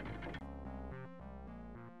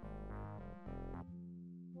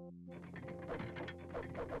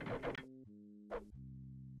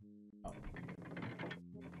 Oh.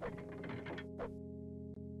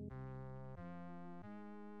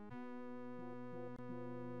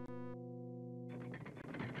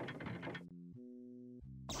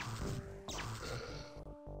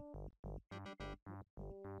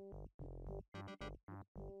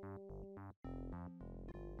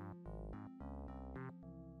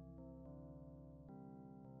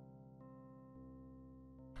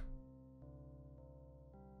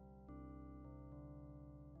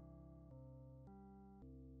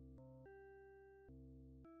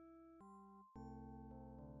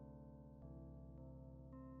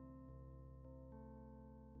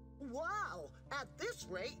 Wow! At this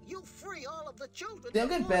rate, you'll free all of the children. See, I'm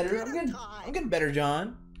getting before better. dinner I'm getting better,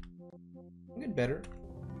 John. I'm getting better.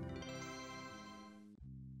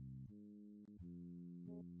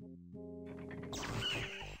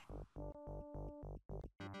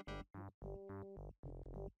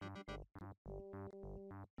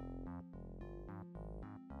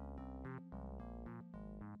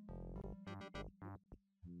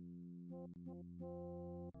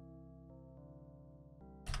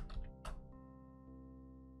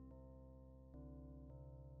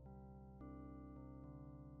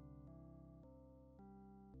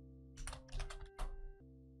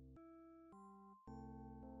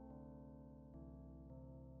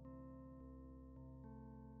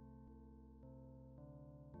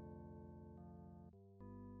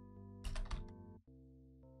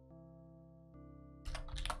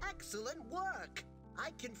 Excellent work!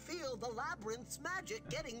 I can feel the labyrinth's magic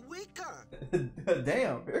getting weaker.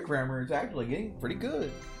 Damn, your grammar is actually getting pretty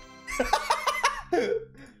good.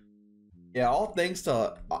 Yeah, all thanks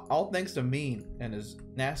to Meen and his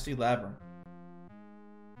nasty labyrinth.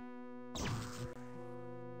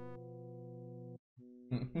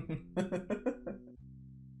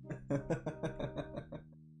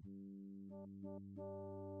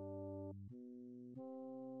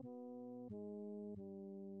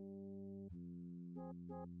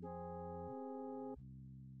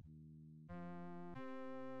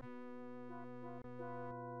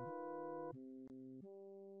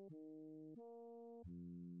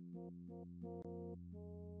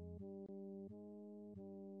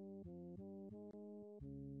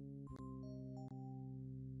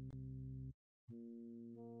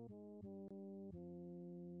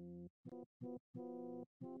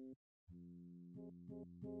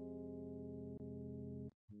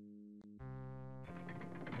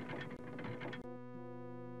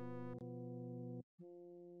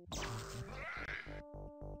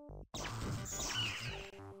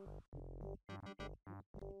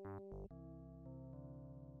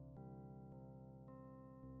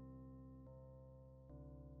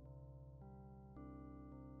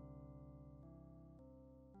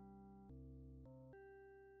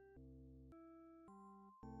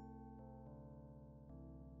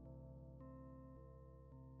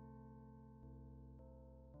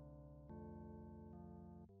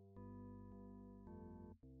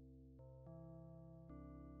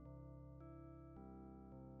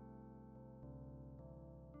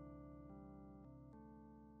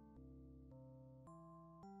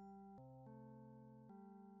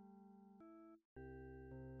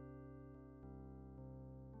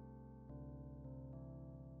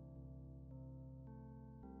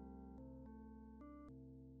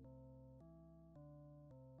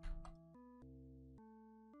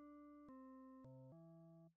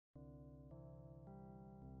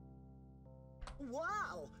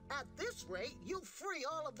 Wow! At this rate, you'll free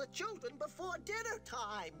all of the children before dinner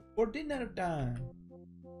time. For dinner time.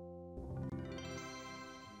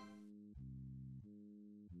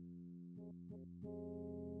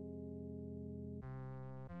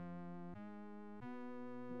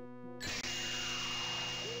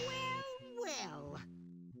 Well,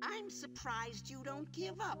 I'm surprised you don't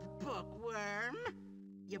give up, bookworm.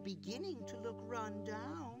 You're beginning to look run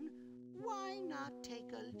down. Why not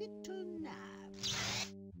take a little nap?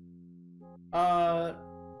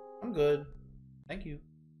 I'm good. Thank you.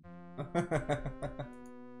 Gotta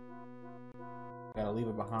leave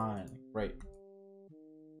it behind. Great.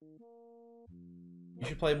 You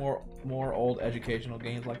should play more old educational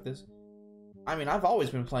games like this. I mean, I've always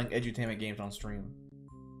been playing edutainment games on stream.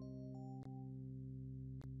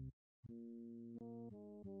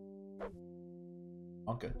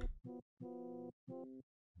 Okay.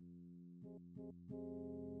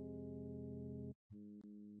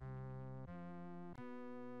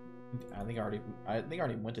 I think I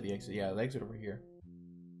already went to the exit. Yeah, the exit over here.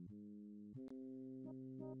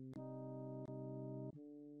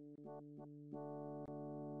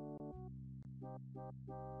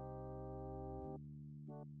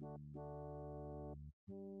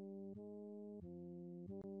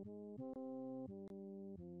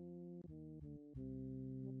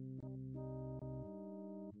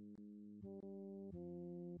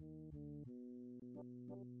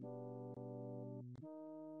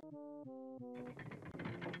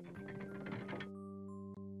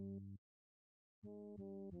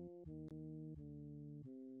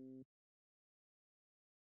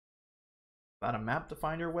 Without a map to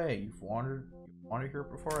find your way, you've wandered here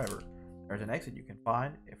for forever. There's an exit you can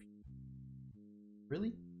find if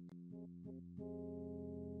really.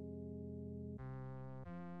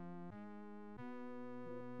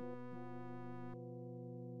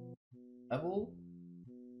 Level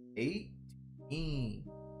 18.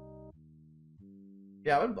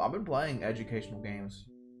 Yeah, I've been playing educational games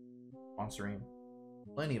on stream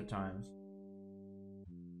plenty of times.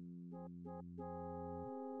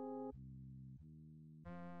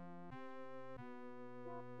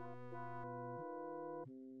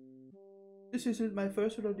 This isn't my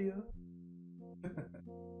first rodeo.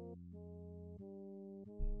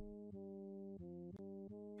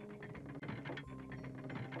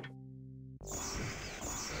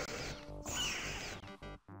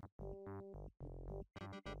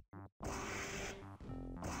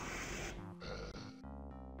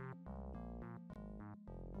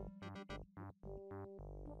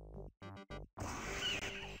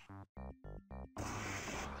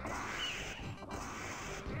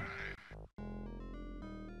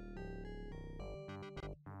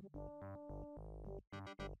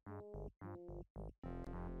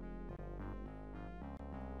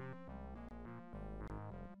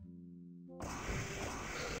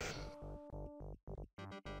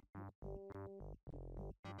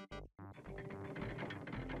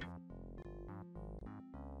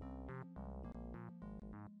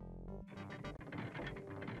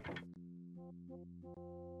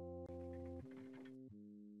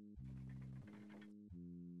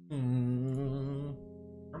 Where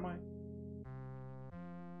am I?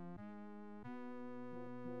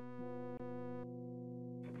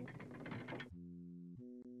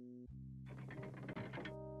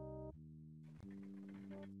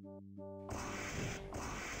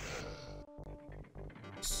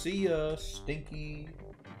 See ya, Stinky.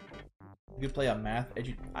 You could play a math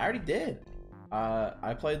edu. I already did.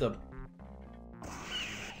 I played the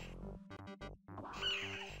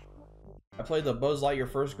Buzz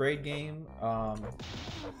Lightyear first grade game.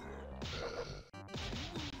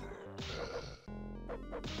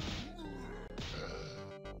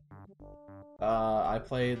 I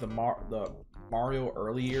played the Mario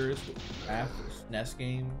early years math SNES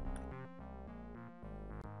game.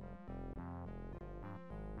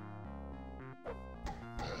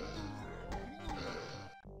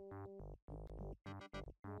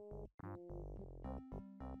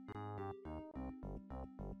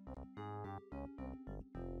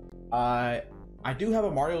 I do have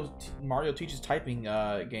a Mario Teaches Typing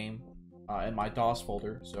game in my DOS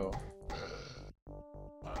folder, so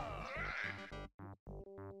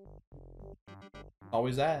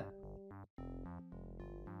always that.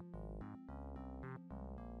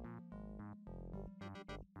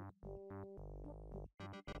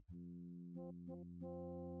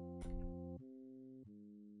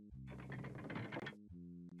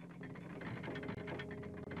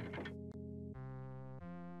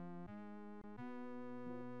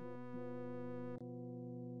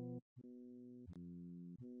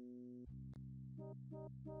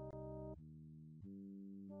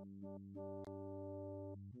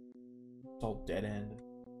 It's all dead end.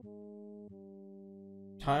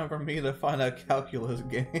 Time for me to find a calculus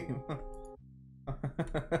game.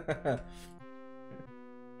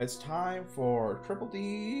 It's time for Triple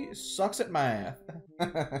D sucks at math.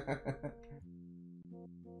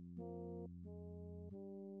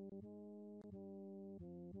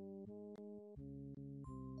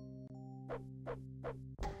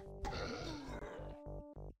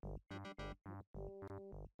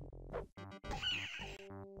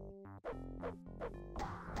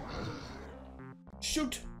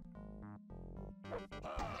 Shoot!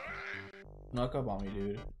 Snuck up on me,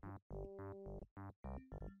 dude.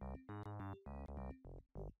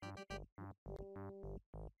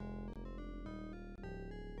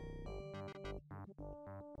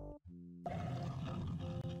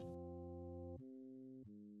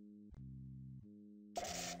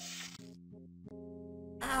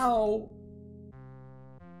 Ow!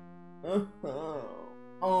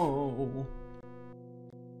 Oh.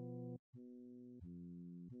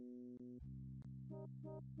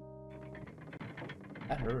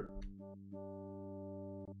 That hurt.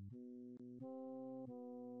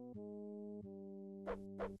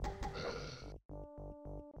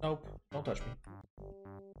 Nope, don't touch me.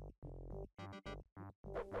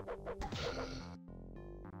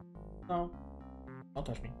 No, don't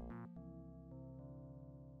touch me.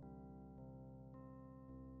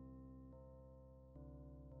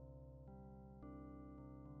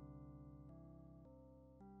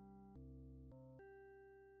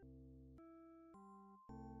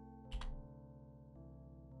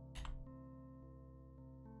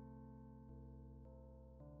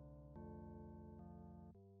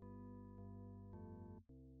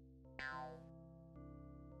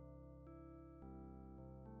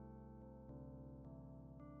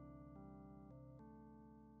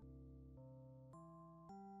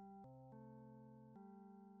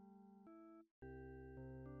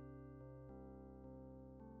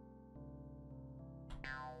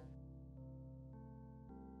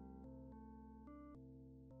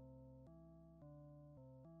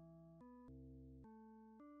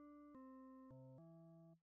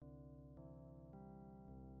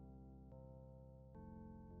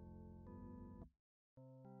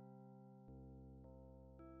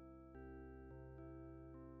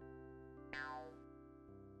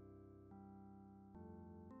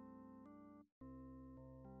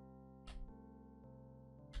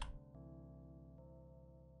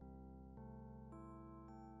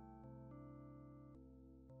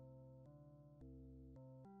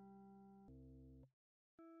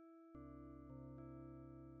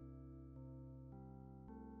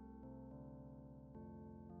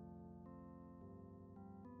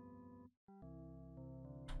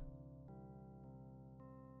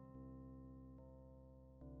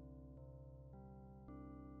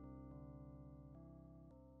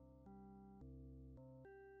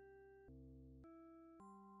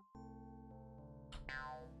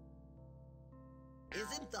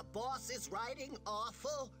 Isn't the boss's writing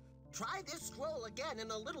awful? Try this scroll again in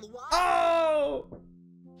a little while. Oh!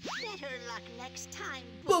 Better luck next time,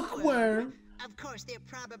 Bookworm! Of course, there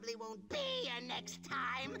probably won't be a next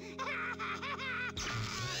time.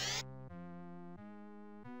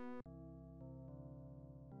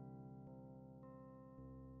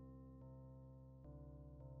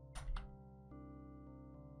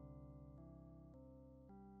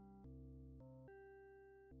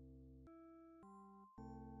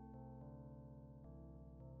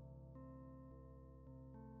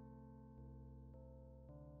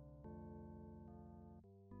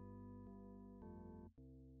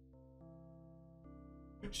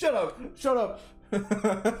 Shut up! Shut up!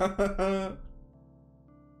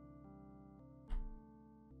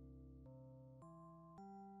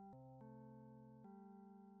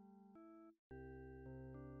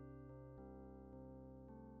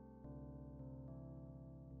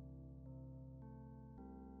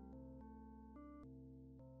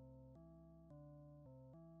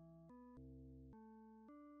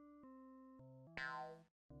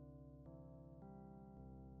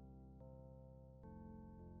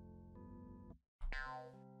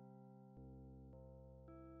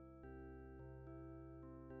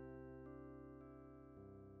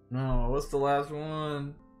 No, what's the last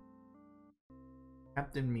one?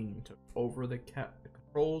 Captain Meen took over the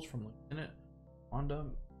controls from Lieutenant Wanda.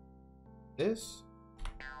 This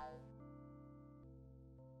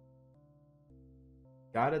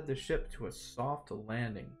guided the ship to a soft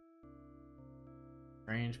landing.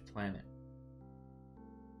 Strange planet.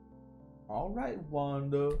 All right,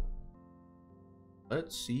 Wanda.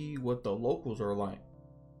 Let's see what the locals are like,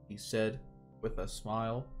 he said with a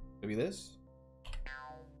smile. Maybe this?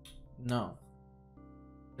 No.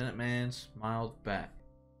 Lieutenant Man smiled back,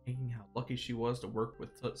 thinking how lucky she was to work with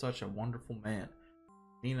such a wonderful man.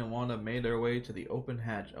 Meen and Wanda made their way to the open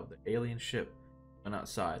hatch of the alien ship and went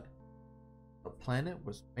outside. The planet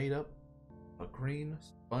was made up of a green,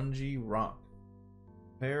 spongy rock.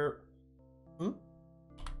 Phew,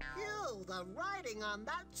 the writing on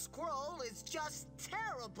that scroll is just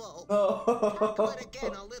terrible. Tackle it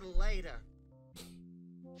again a little later.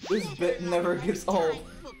 This bit never gets old.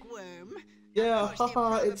 Bookworm. Yeah, Of course,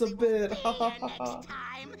 haha, you it's a probably bit. won't be here next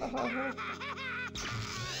time.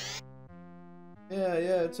 Yeah,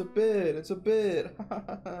 it's a bit. It's a bit.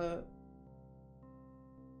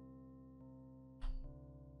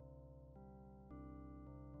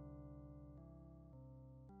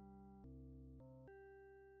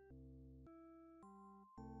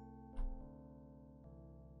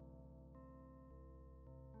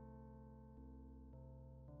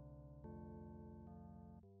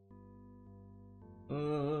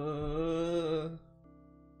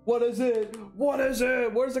 What is it? What is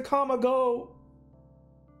it? Where's the comma go?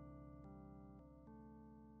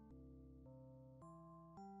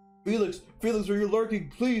 Felix, are you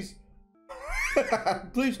lurking? Please.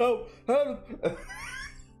 Please help.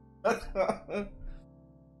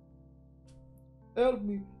 Help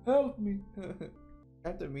me.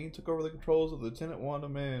 Captain Meen took over the controls of Lieutenant Wanda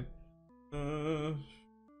Man.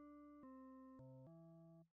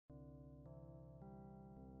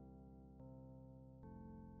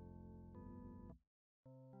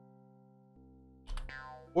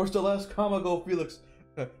 Where's the last comma go, Felix?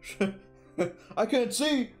 I can't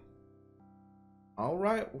see.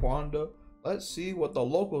 Alright, Wanda. Let's see what the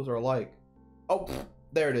locals are like. Oh,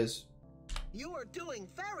 there it is. You are doing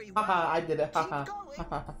very well. Haha, I did it. Keep Haha.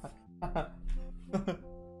 going.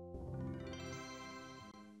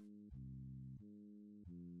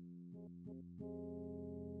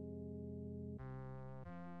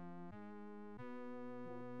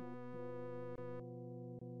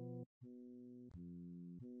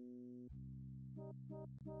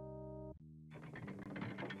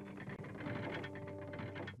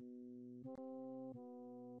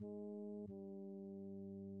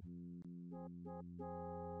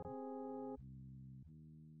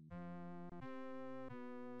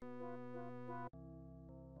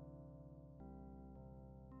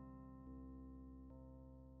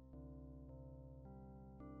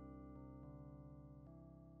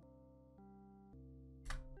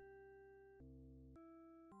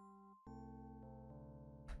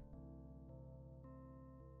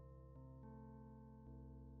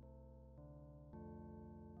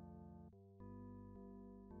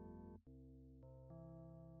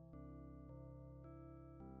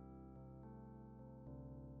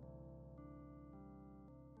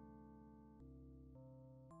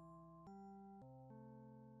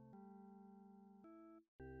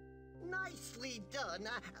 Nicely done.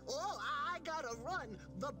 I gotta run.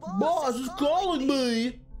 The boss is calling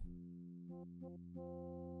me.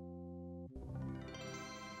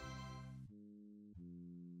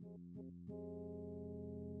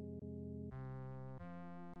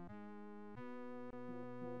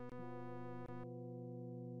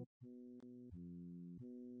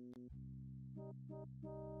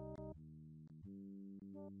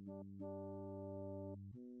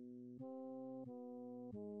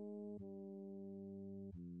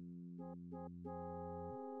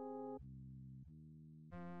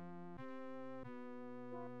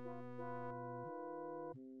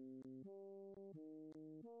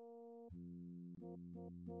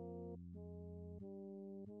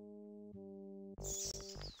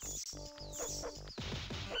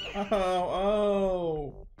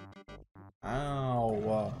 Oh.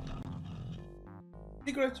 Ow.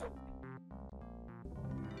 Secret.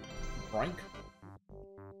 Frank.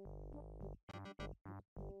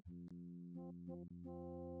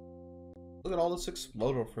 Look at all this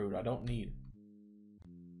exploder fruit I don't need.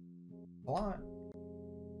 A lot.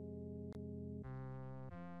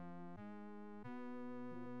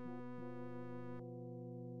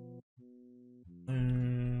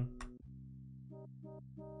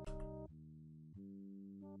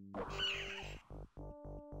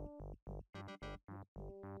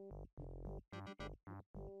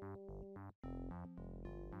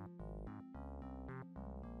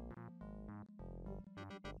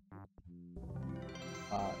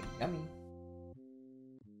 Yummy.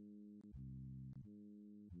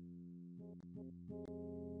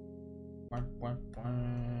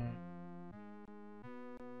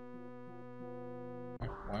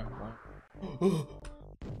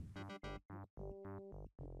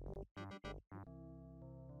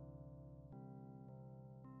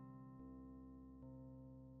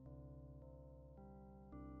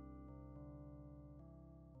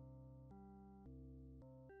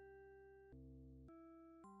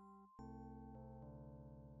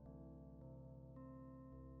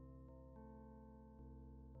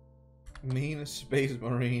 Mean Space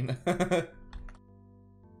Marine.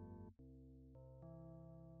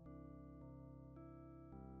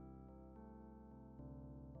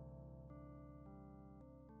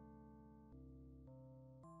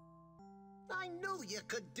 I knew you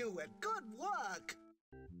could do it. Good work.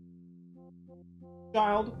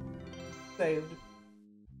 Child saved.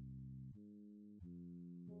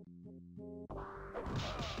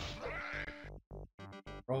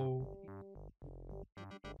 Bro.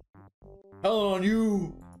 Hell on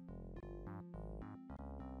you!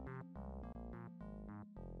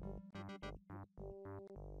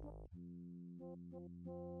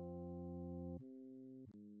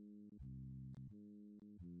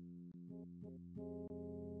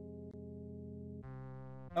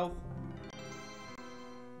 Health.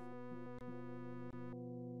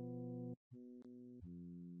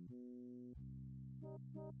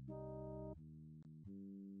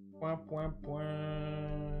 Wah, wah, wah.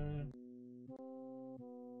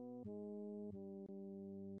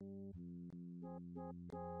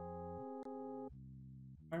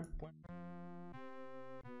 Wah, wah.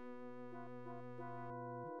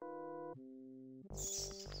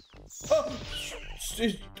 Oh!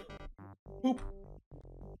 Poop.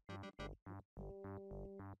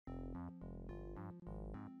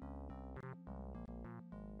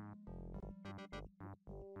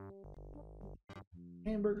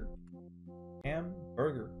 Hamburger.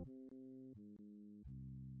 Hamburger.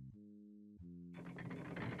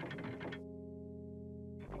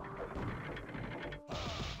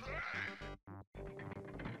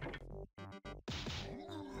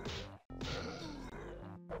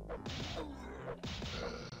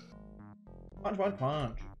 Punch, punch,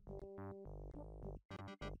 punch.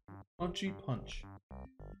 Punchy punch.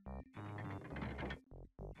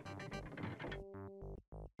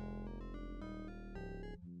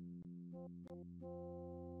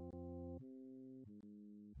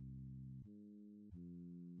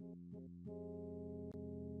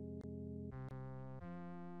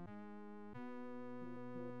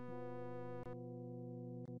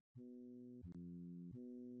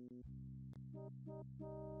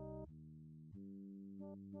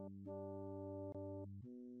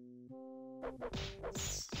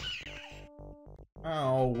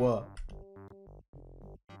 Ow.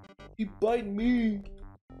 He biting me.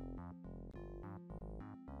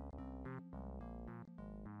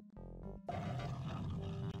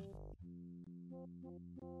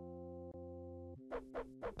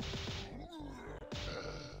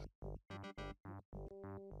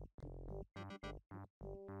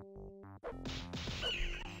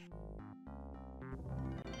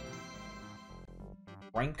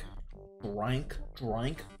 Drink. Drink.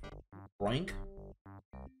 Drink. Drink.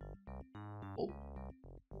 Oh.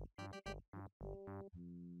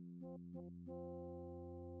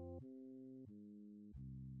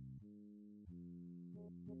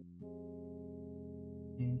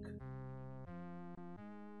 Drink.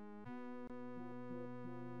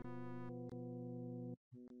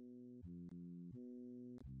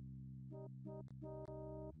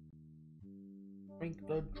 Drink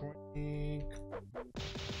the drink.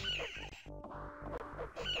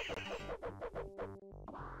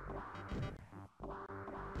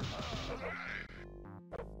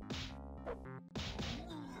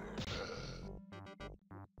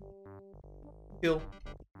 Kill.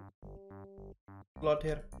 Blood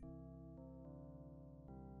here.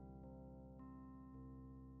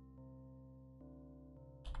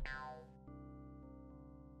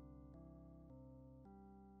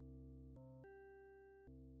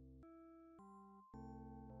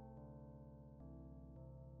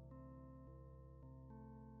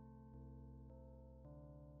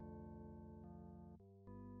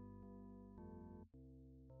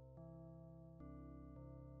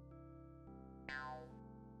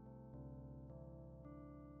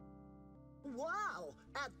 Wow!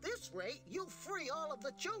 At this rate, you'll free all of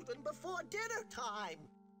the children before dinner time.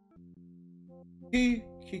 He.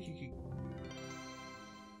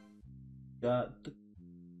 Got the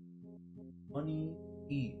money.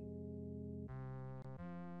 He.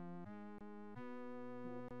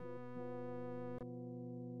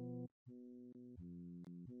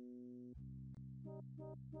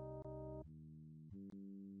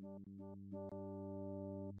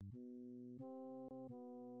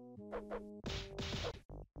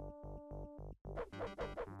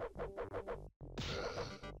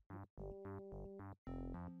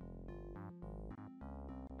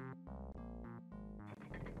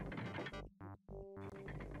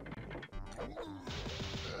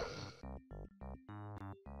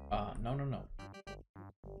 No.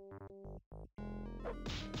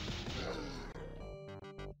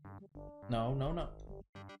 No, no, no.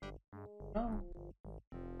 No.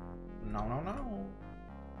 No, no, no.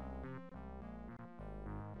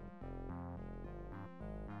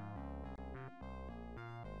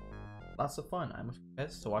 Lots of fun. I must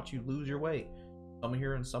confess to watch you lose your way. Some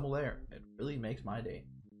here and some there. It really makes my day.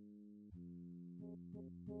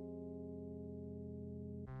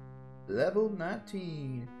 Level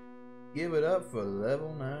 19. Give it up for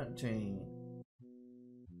level 19.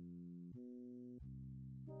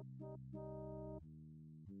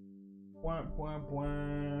 Wah, wah,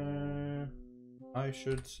 wah. I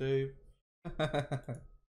should save.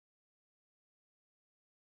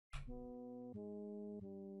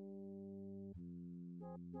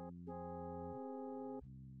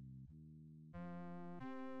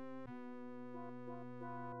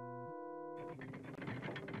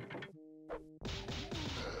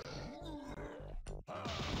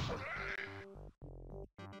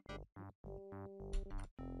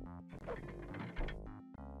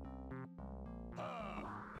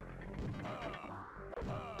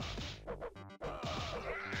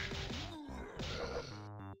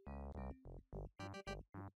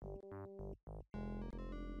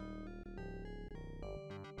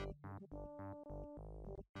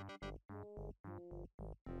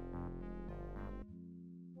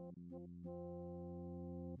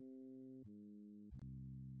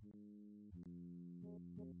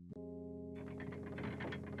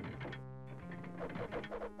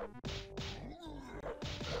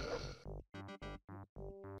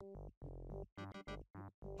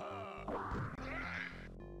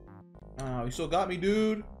 Oh, you still got me,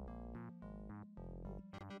 dude.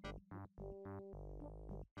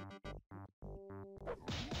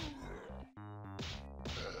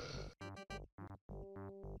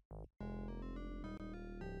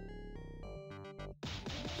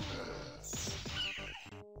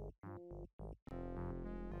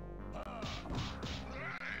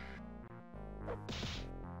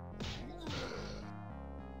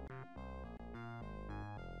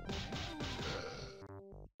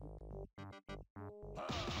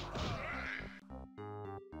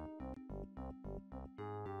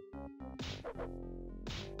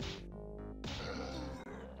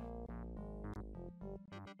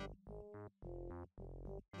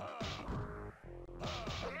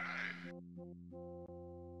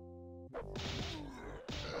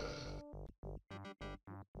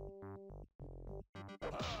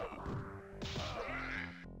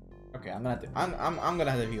 Okay, I'm gonna have to. I'm gonna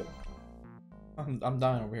have to heal. I'm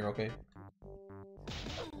dying over here. Okay.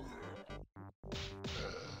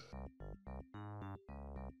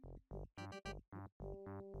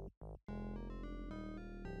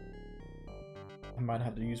 I might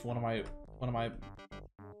have to use one of my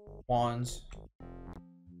wands.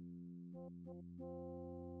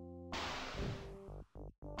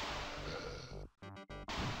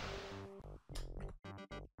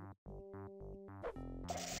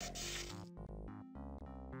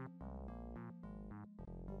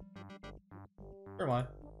 Never mind.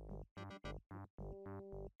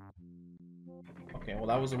 Okay, well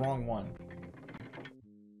that was the wrong one.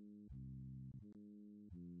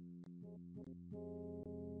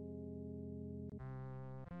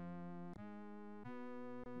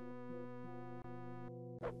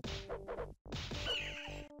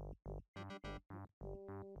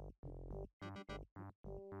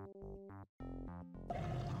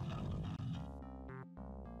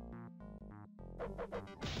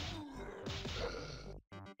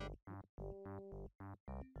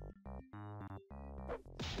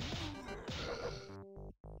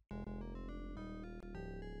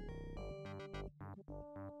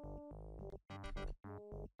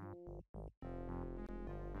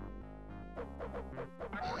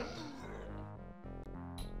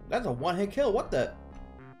 That's a one-hit kill. What the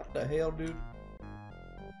hell, dude?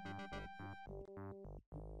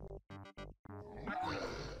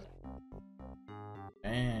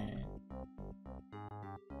 Dang.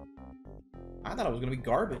 I thought it was gonna be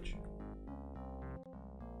garbage.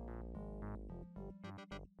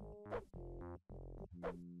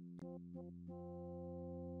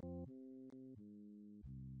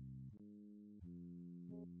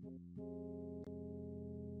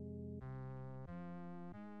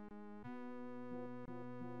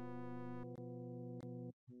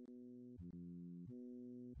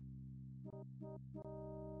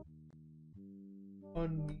 Or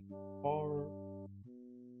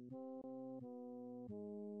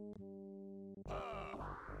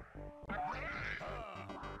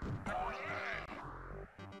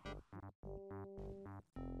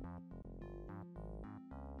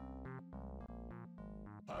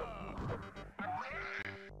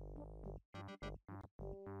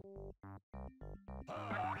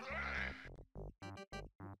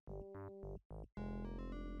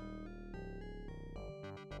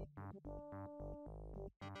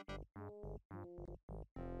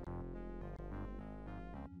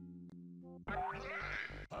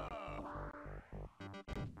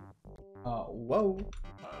Whoa.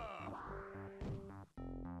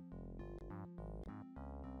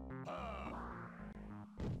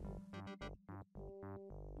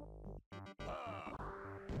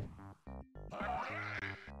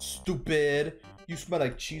 Stupid. You smell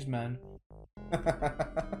like cheese, man.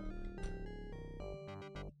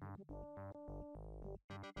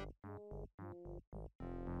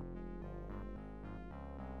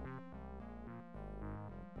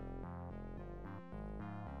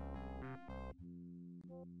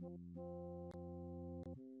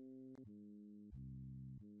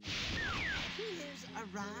 Here's a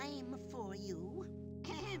rhyme for you.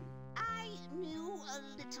 I knew a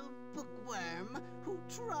little bookworm who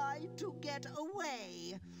tried to get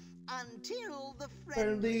away until the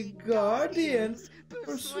Friendly guardians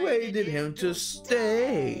persuaded him to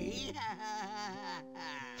stay.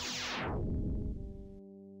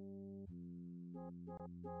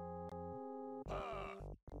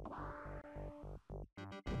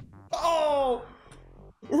 Oh!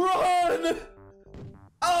 Run!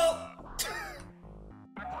 Oh!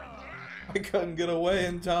 I couldn't get away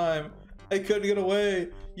in time. I couldn't get away.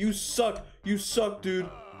 You suck. You suck, dude.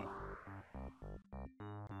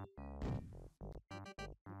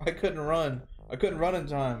 I couldn't run. I couldn't run in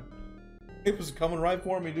time. It was coming right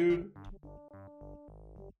for me, dude.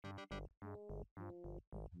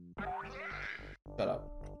 Shut up.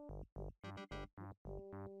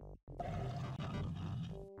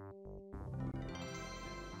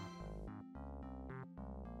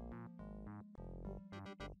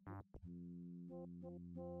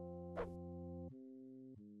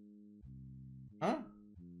 Huh?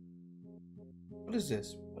 What is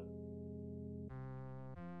this? What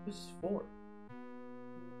is this for?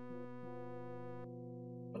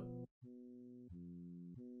 What?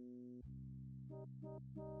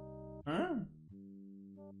 Huh?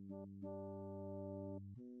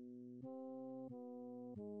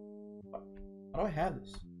 How do I have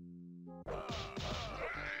this?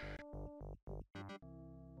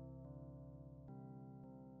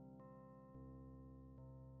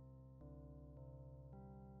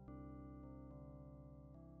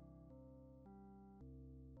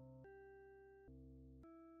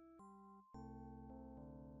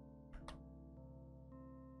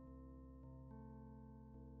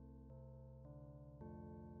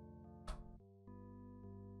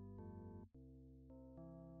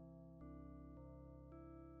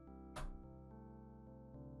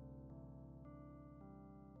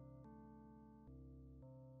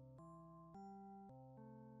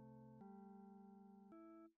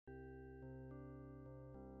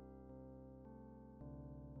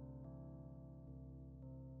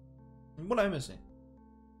 What am I missing?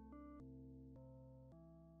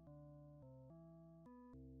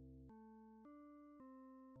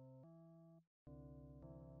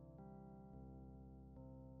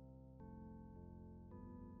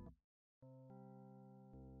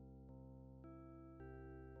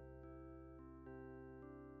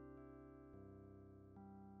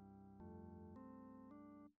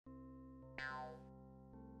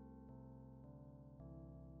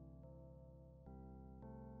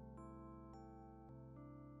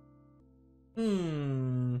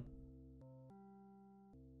 Hmm.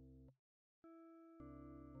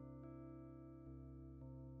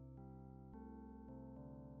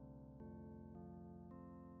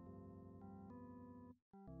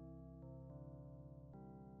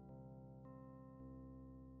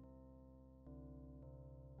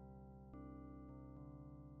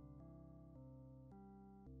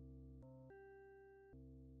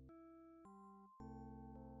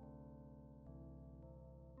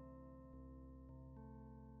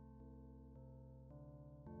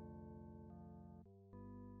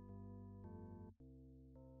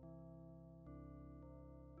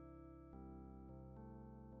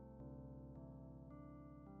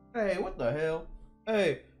 Hey, what the hell?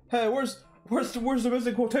 Hey, where's the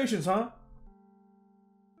missing quotations, huh?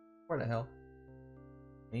 Where the hell?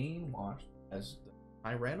 Meen watched as the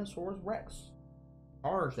Tyrannosaurus Rex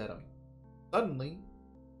charged at him. Suddenly,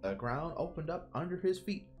 the ground opened up under his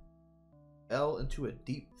feet, fell into a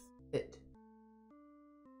deep pit.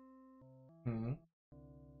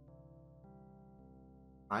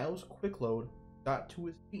 Miles Quickload got to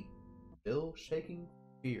his feet, still shaking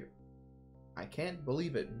with fear. I can't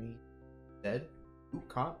believe it, Meen said. You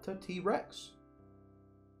caught the T-Rex.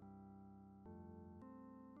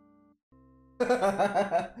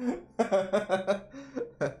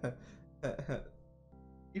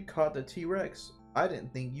 You caught the T-Rex. I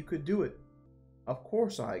didn't think you could do it. Of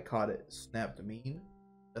course I caught it, snapped Meen.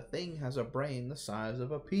 The thing has a brain the size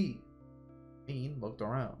of a pea. Meen looked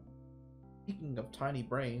around. Speaking of tiny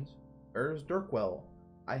brains, Where's Dirkwell?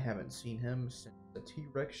 I haven't seen him since the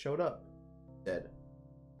T-Rex showed up, he said.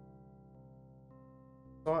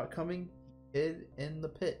 Saw it coming, he hid in the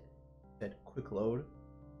pit, said Quick Load,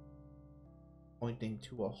 pointing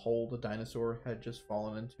to a hole the dinosaur had just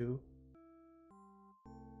fallen into.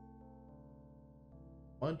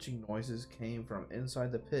 Munching noises came from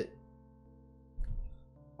inside the pit,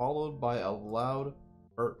 followed by a loud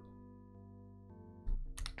burp.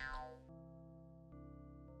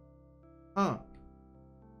 Huh.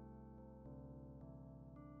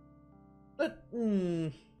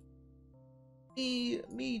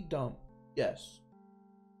 Me dumb. Yes.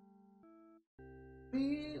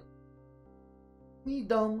 Me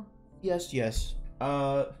dumb. Yes.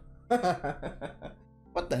 What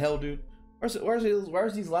the hell, dude?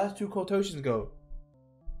 Where's these last two quotations go?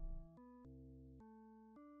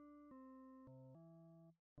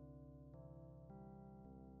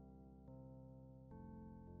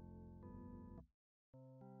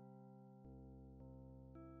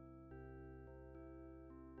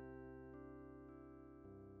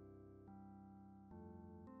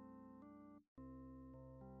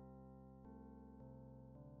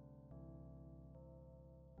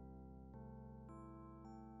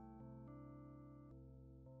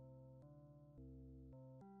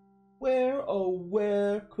 Where, oh,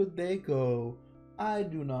 where could they go? I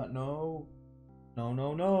do not know.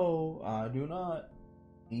 No, I do not.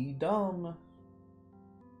 Be dumb.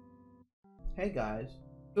 Hey guys,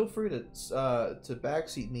 feel free to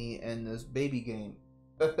backseat me in this baby game,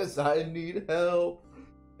 cause I need help.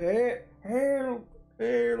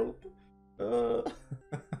 Help. Uh.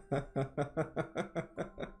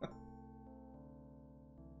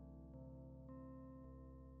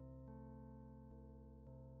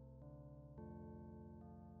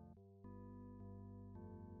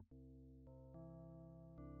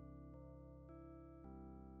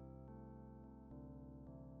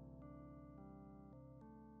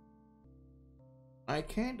 I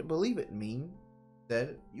can't believe it, Meen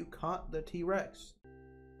said. You caught the T-Rex.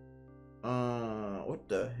 What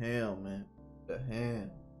the hell, man? What the hell?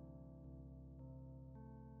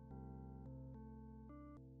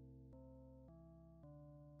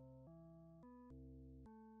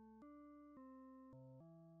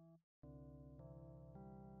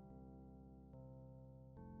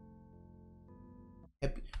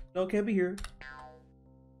 Can't be here.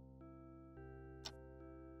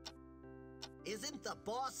 Isn't the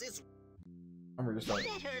boss's I'm just like,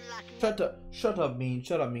 Better luck shut up, Meen.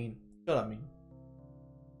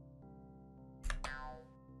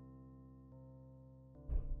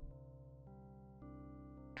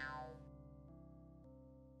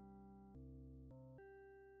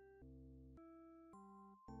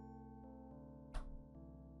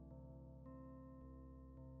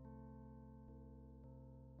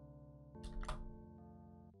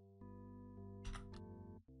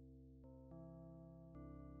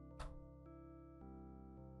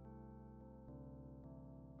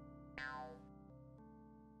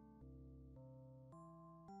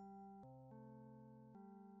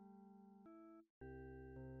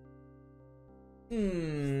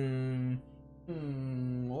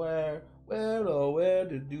 Where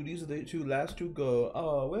did these two last two go?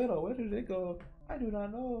 Oh, where did they go? I do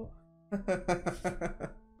not know.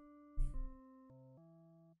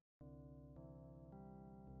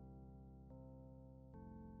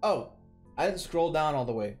 Oh, I didn't scroll down all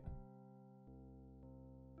the way.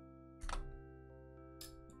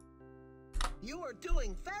 You are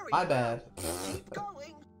doing very My bad. Keep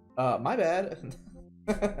going. My bad.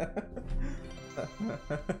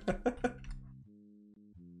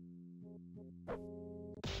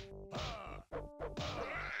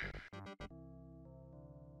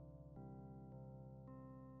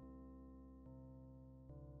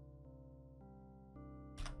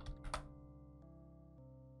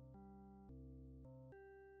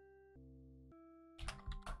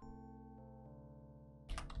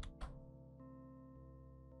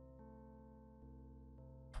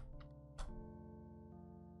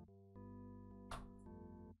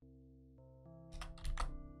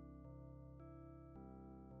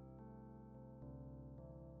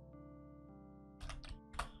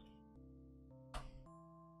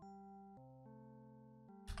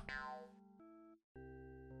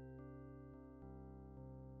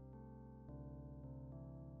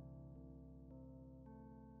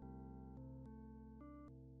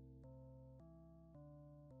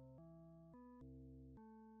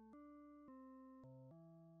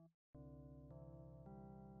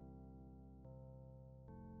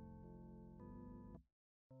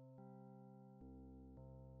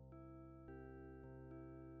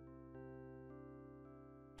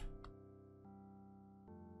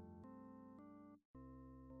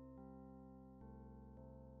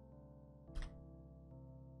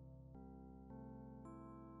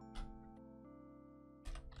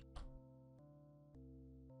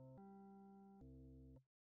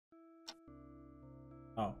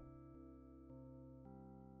 Oh.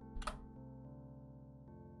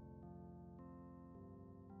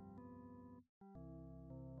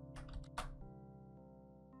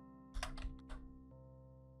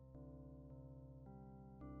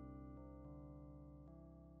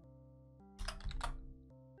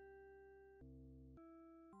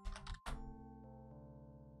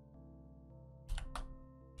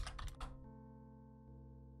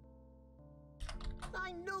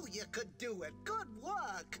 I knew you could do it. Good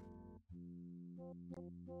work.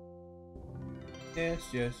 Yes,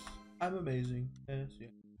 yes. I'm amazing. Yes, yes.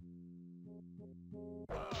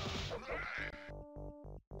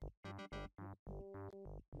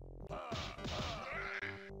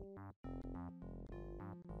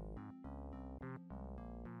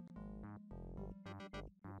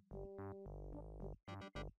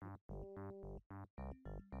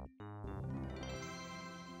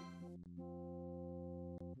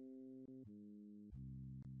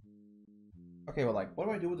 Okay, well, like, what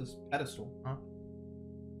do I do with this pedestal, huh?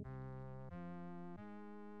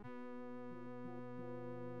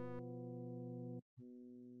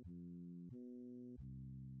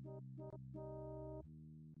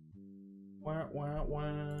 Wah, wah,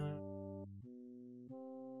 wah.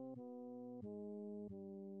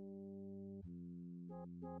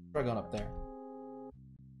 Try going up there.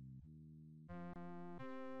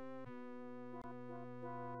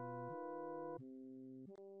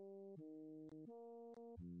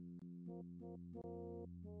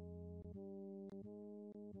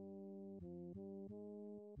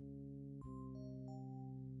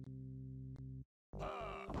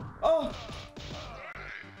 Oh!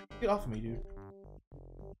 Get off of me, dude.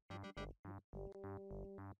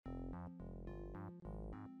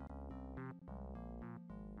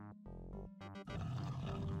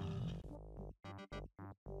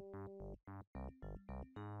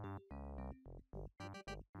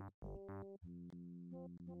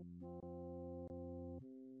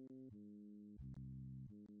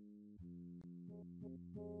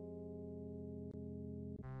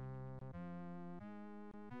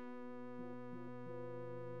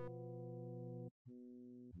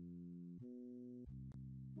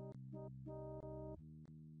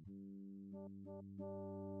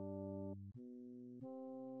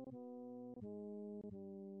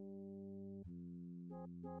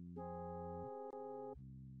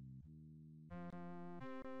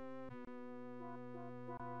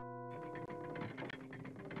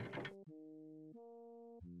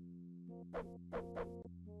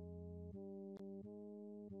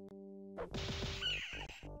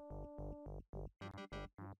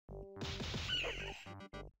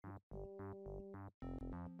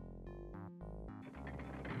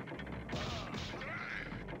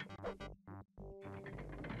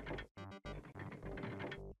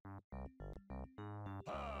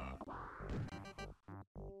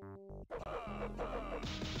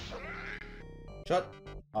 Shut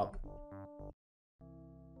up.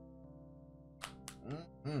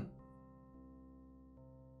 Mm-hmm.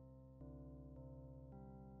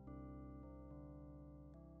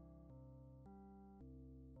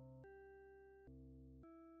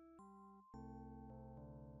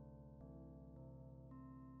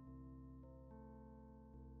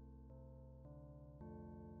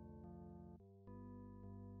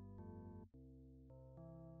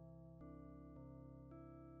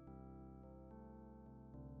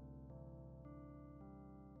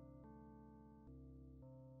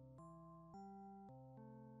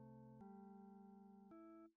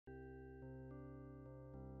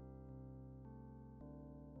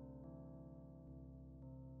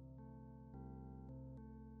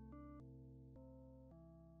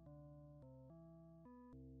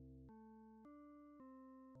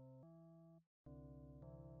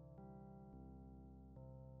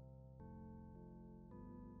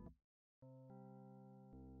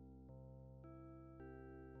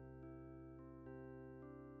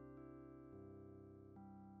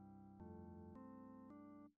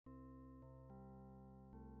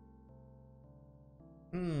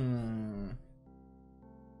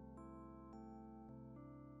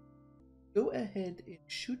 Go ahead and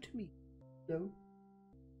shoot me, though,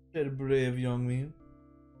 said a brave young man.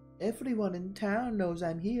 Everyone in town knows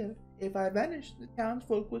I'm here. If I vanish, the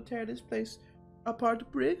townsfolk will tear this place apart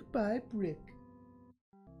brick by brick.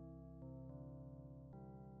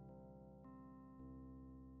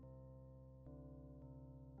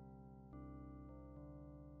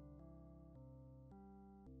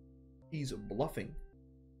 He's bluffing,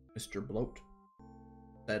 Mr. Bloat,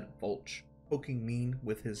 said Vulch, poking Meen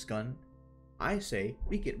with his gun. I say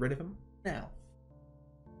we get rid of him now.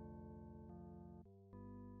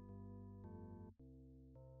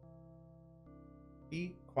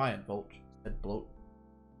 Be quiet, Vulch, said Bloat.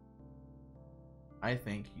 I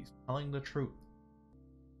think he's telling the truth.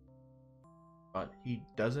 But he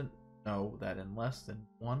doesn't know that in less than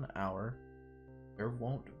 1 hour, there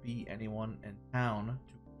won't be anyone in town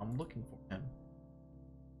to come looking for him.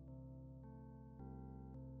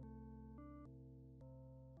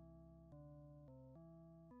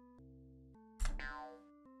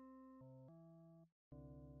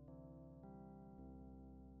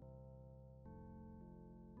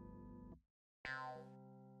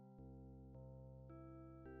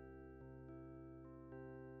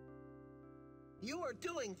 You are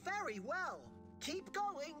doing very well. Keep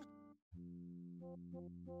going.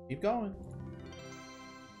 Keep going.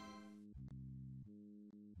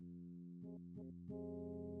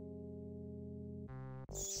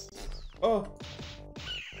 Oh!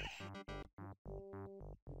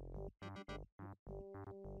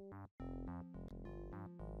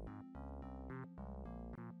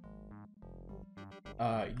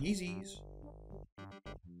 Yeezys.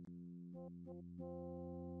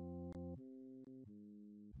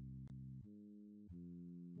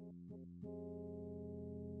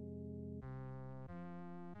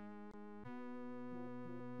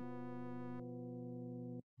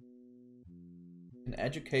 An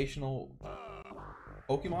educational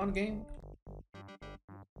Pokemon game?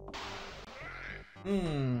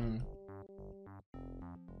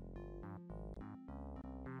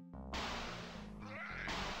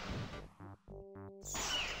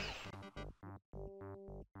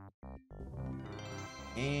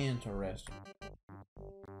 Interesting.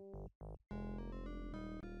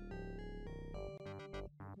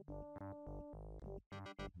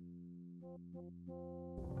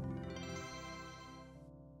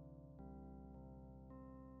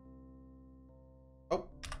 Oh.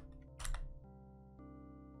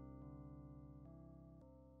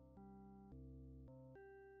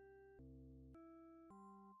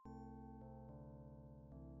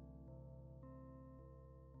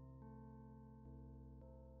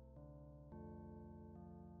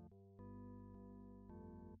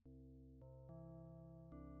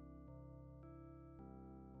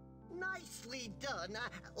 Nicely done.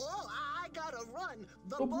 I gotta run.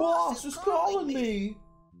 The boss is calling me.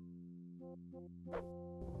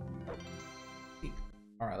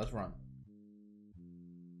 Alright, let's run.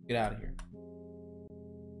 Get out of here.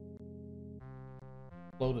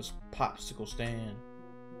 Lotus popsicle stand.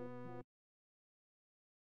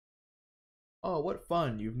 Oh, what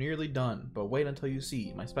fun. You've nearly done. But wait until you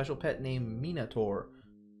see. My special pet named Minator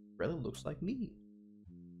really looks like me.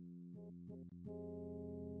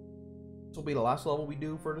 This will be the last level we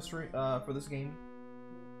do for this game.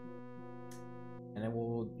 And then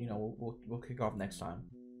we'll kick off next time.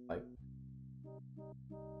 Like,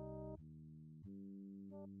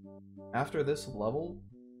 after this level,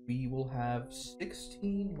 we will have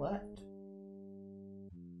 16 left.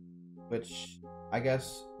 Which, I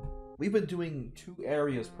guess, we've been doing 2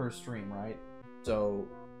 areas per stream, right? So,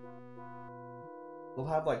 we'll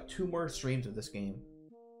have like 2 more streams of this game.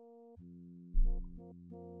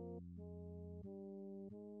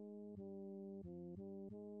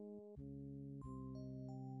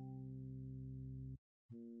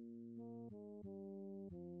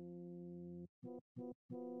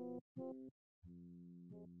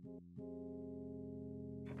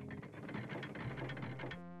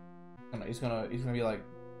 He's gonna be like,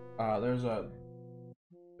 there's a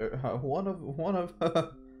one of one of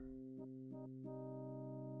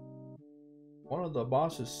the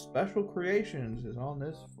boss's special creations is on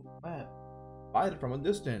this map. Fight it from a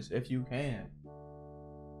distance if you can.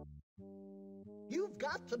 You've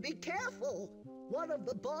got to be careful. One of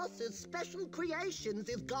the boss's special creations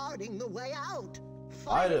is guarding the way out.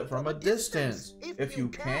 Fight it from a distance if you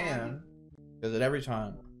can. Does it every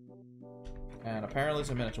time. And apparently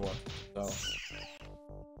it's a Minotaur, so.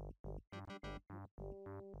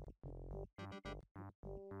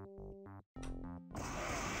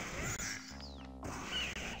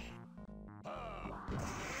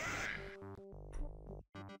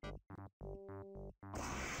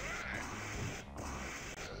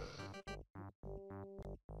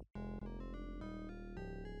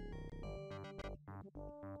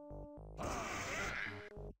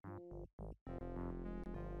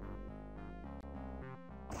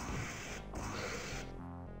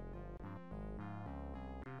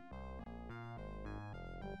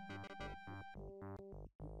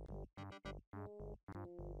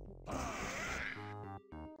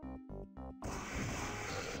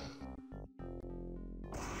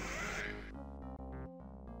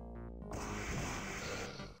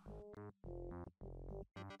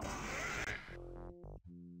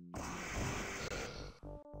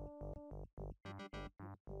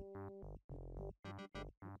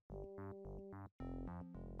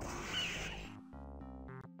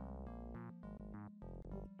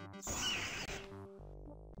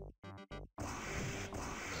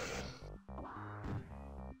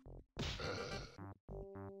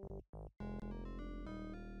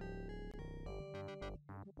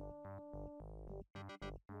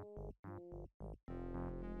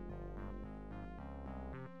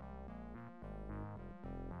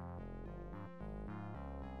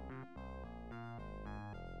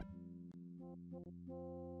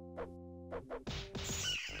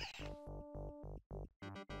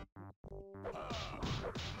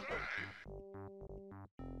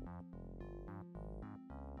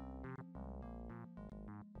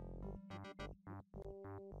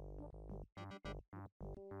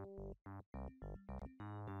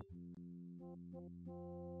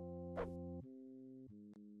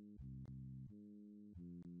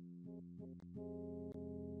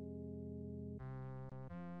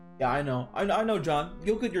 Yeah, I know. I know, John.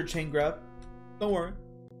 You'll get your chain grab. Don't worry.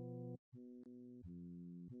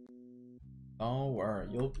 Don't worry.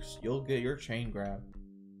 You'll get your chain grab.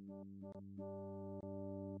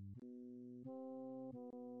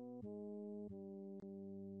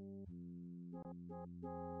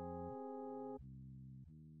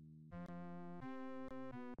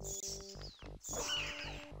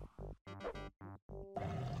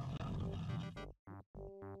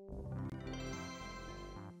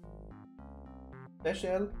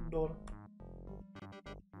 Special door.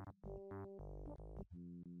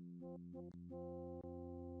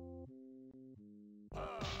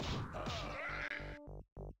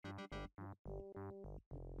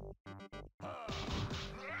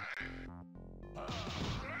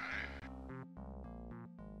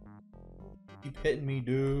 Keep hitting me,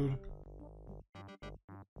 dude.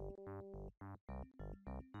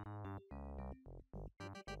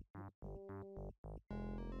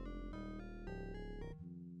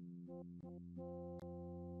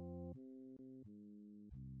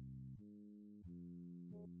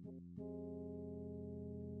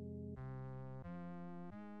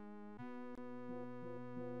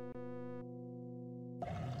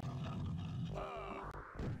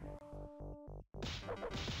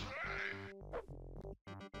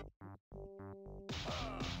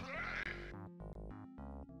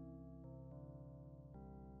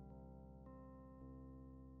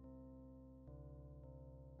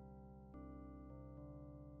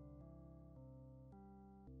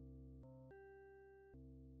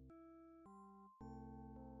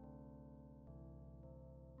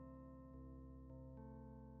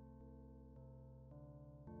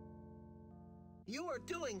 You are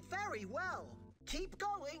doing very well. Keep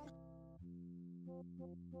going.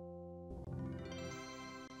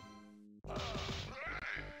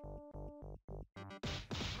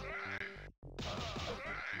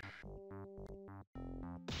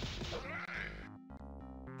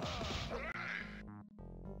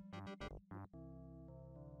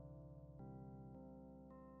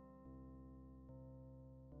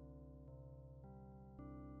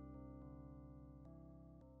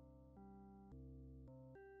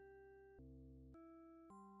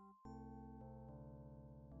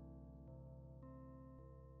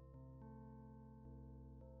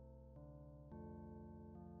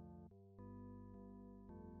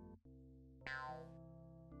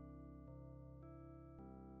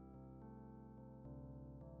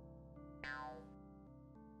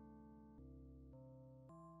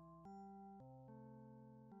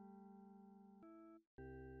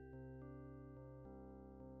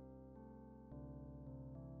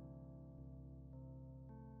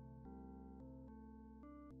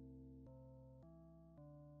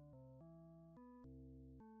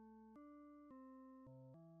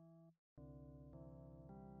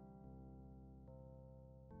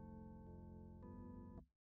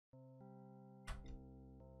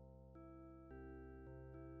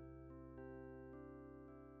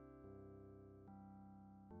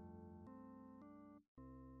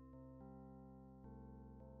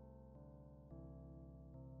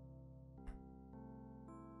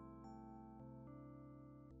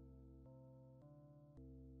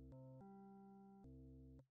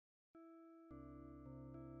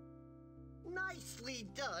 Nicely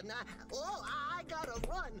done. Oh, I gotta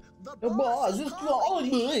run. The The boss is calling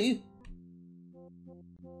me.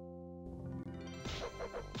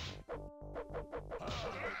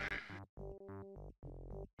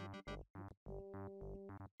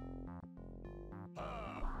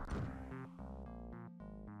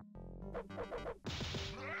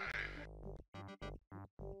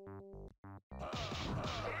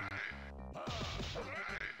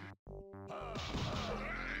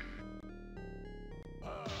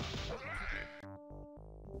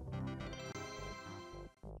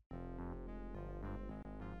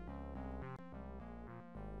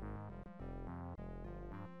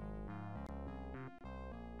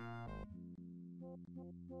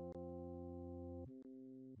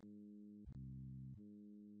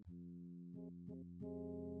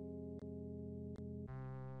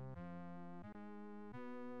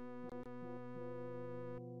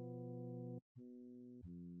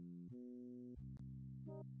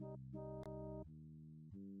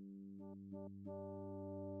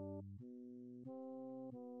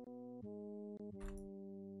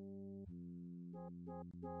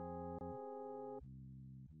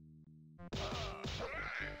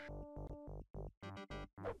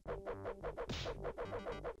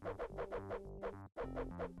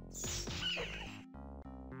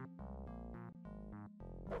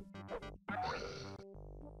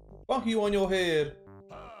 Bonk you on your head.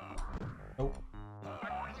 Nope.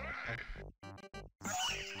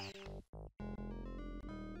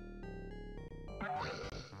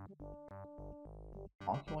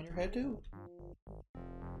 Bonk you on your head too.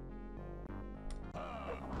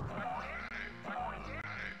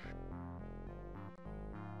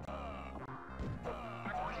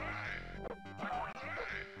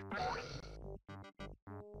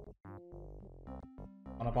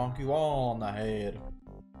 I'm gonna bonk you on the head.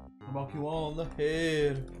 I'm gonna bonk you on the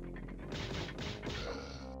head.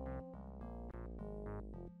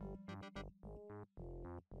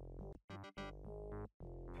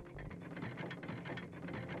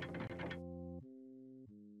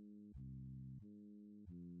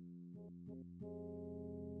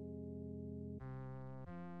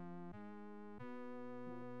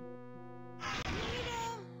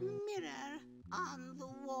 Mirror, mirror on the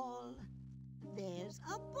wall, there's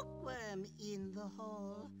a bookworm in the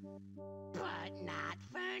hall, but not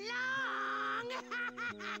for long.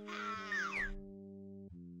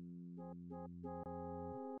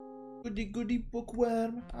 Goody goody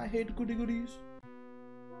bookworm. I hate goody goodies.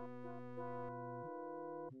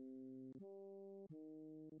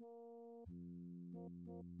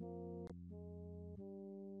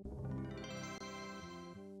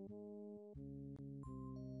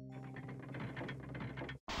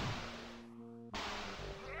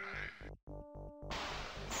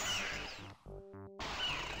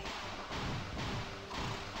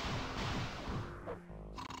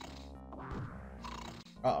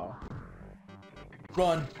 Uh-oh.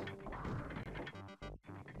 Run.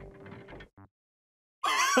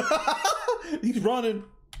 He's running.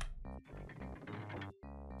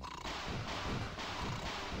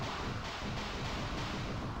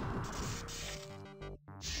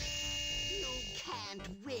 You can't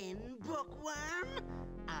win, bookworm.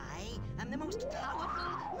 I am the most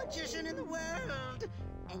powerful magician in the world,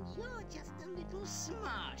 and you're just a little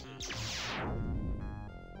smarty.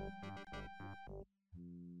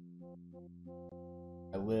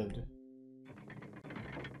 I lived.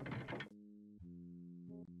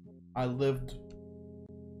 I lived.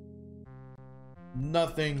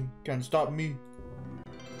 Nothing can stop me.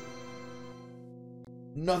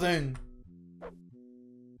 Nothing.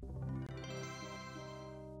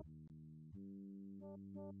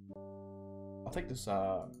 I'll take this,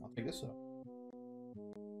 I'll take this up.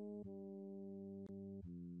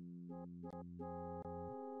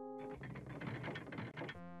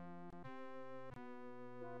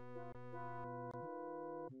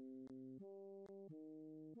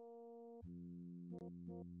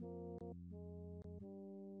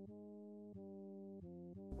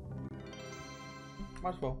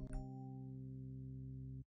 Might as well.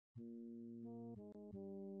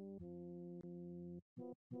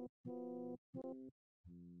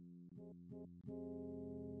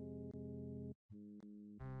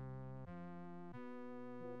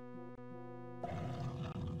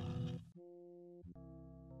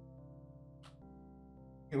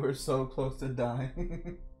 You were so close to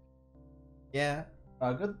dying. Yeah.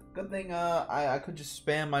 Good thing I could just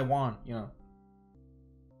spam my wand, you know.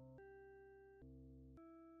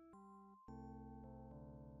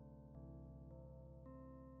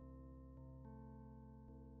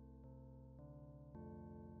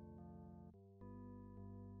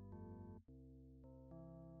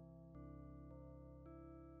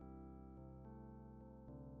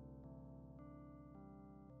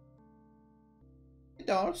 It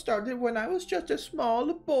all started when I was just a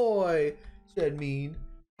small boy, said Meen.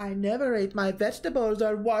 I never ate my vegetables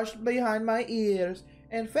or washed behind my ears.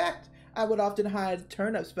 In fact, I would often hide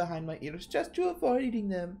turnips behind my ears just to avoid eating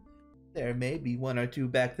them. There may be one or two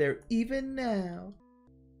back there even now.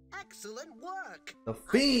 Excellent work! The I can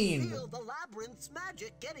fiend! feel the labyrinth's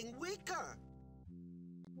magic getting weaker.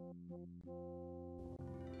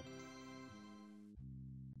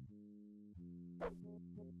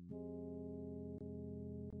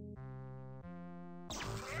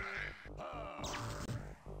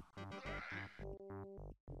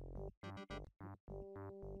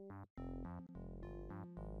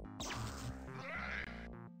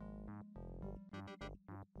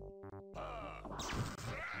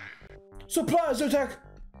 Supplies attack!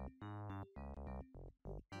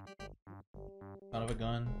 Son of a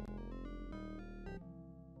gun.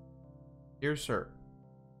 Dear sir.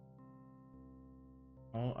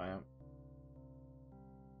 Oh, I am.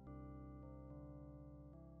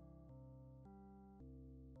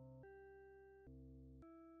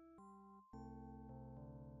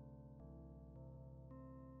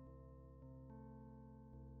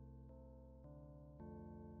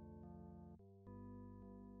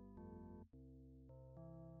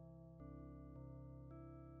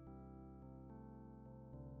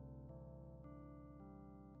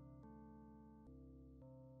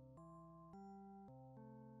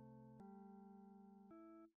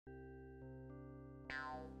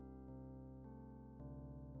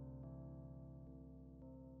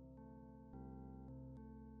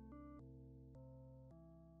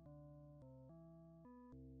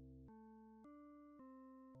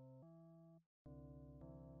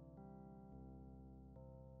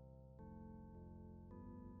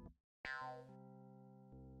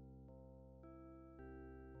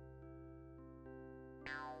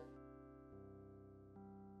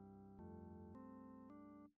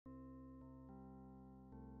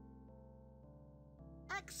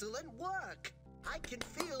 Excellent work! I can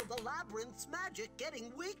feel the labyrinth's magic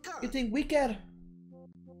getting weaker. Getting weaker.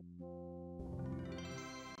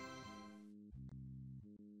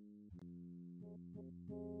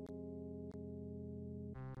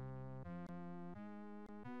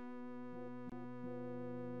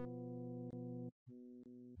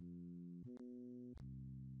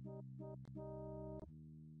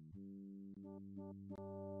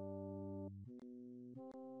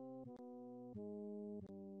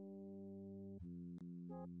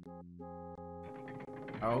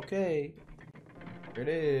 Okay, here it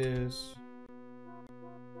is.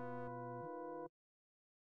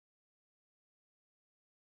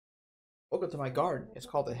 Welcome to my garden. It's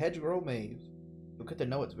called the Hedgerow Maze. You'll get to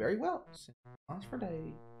know it very well since it lasts for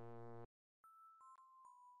days.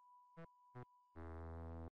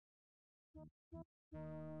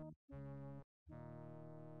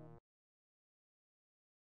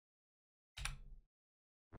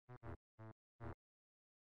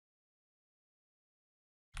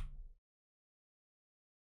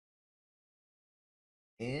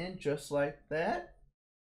 And just like that,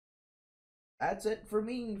 that's it for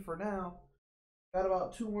me for now. Got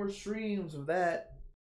about 2 more streams of that.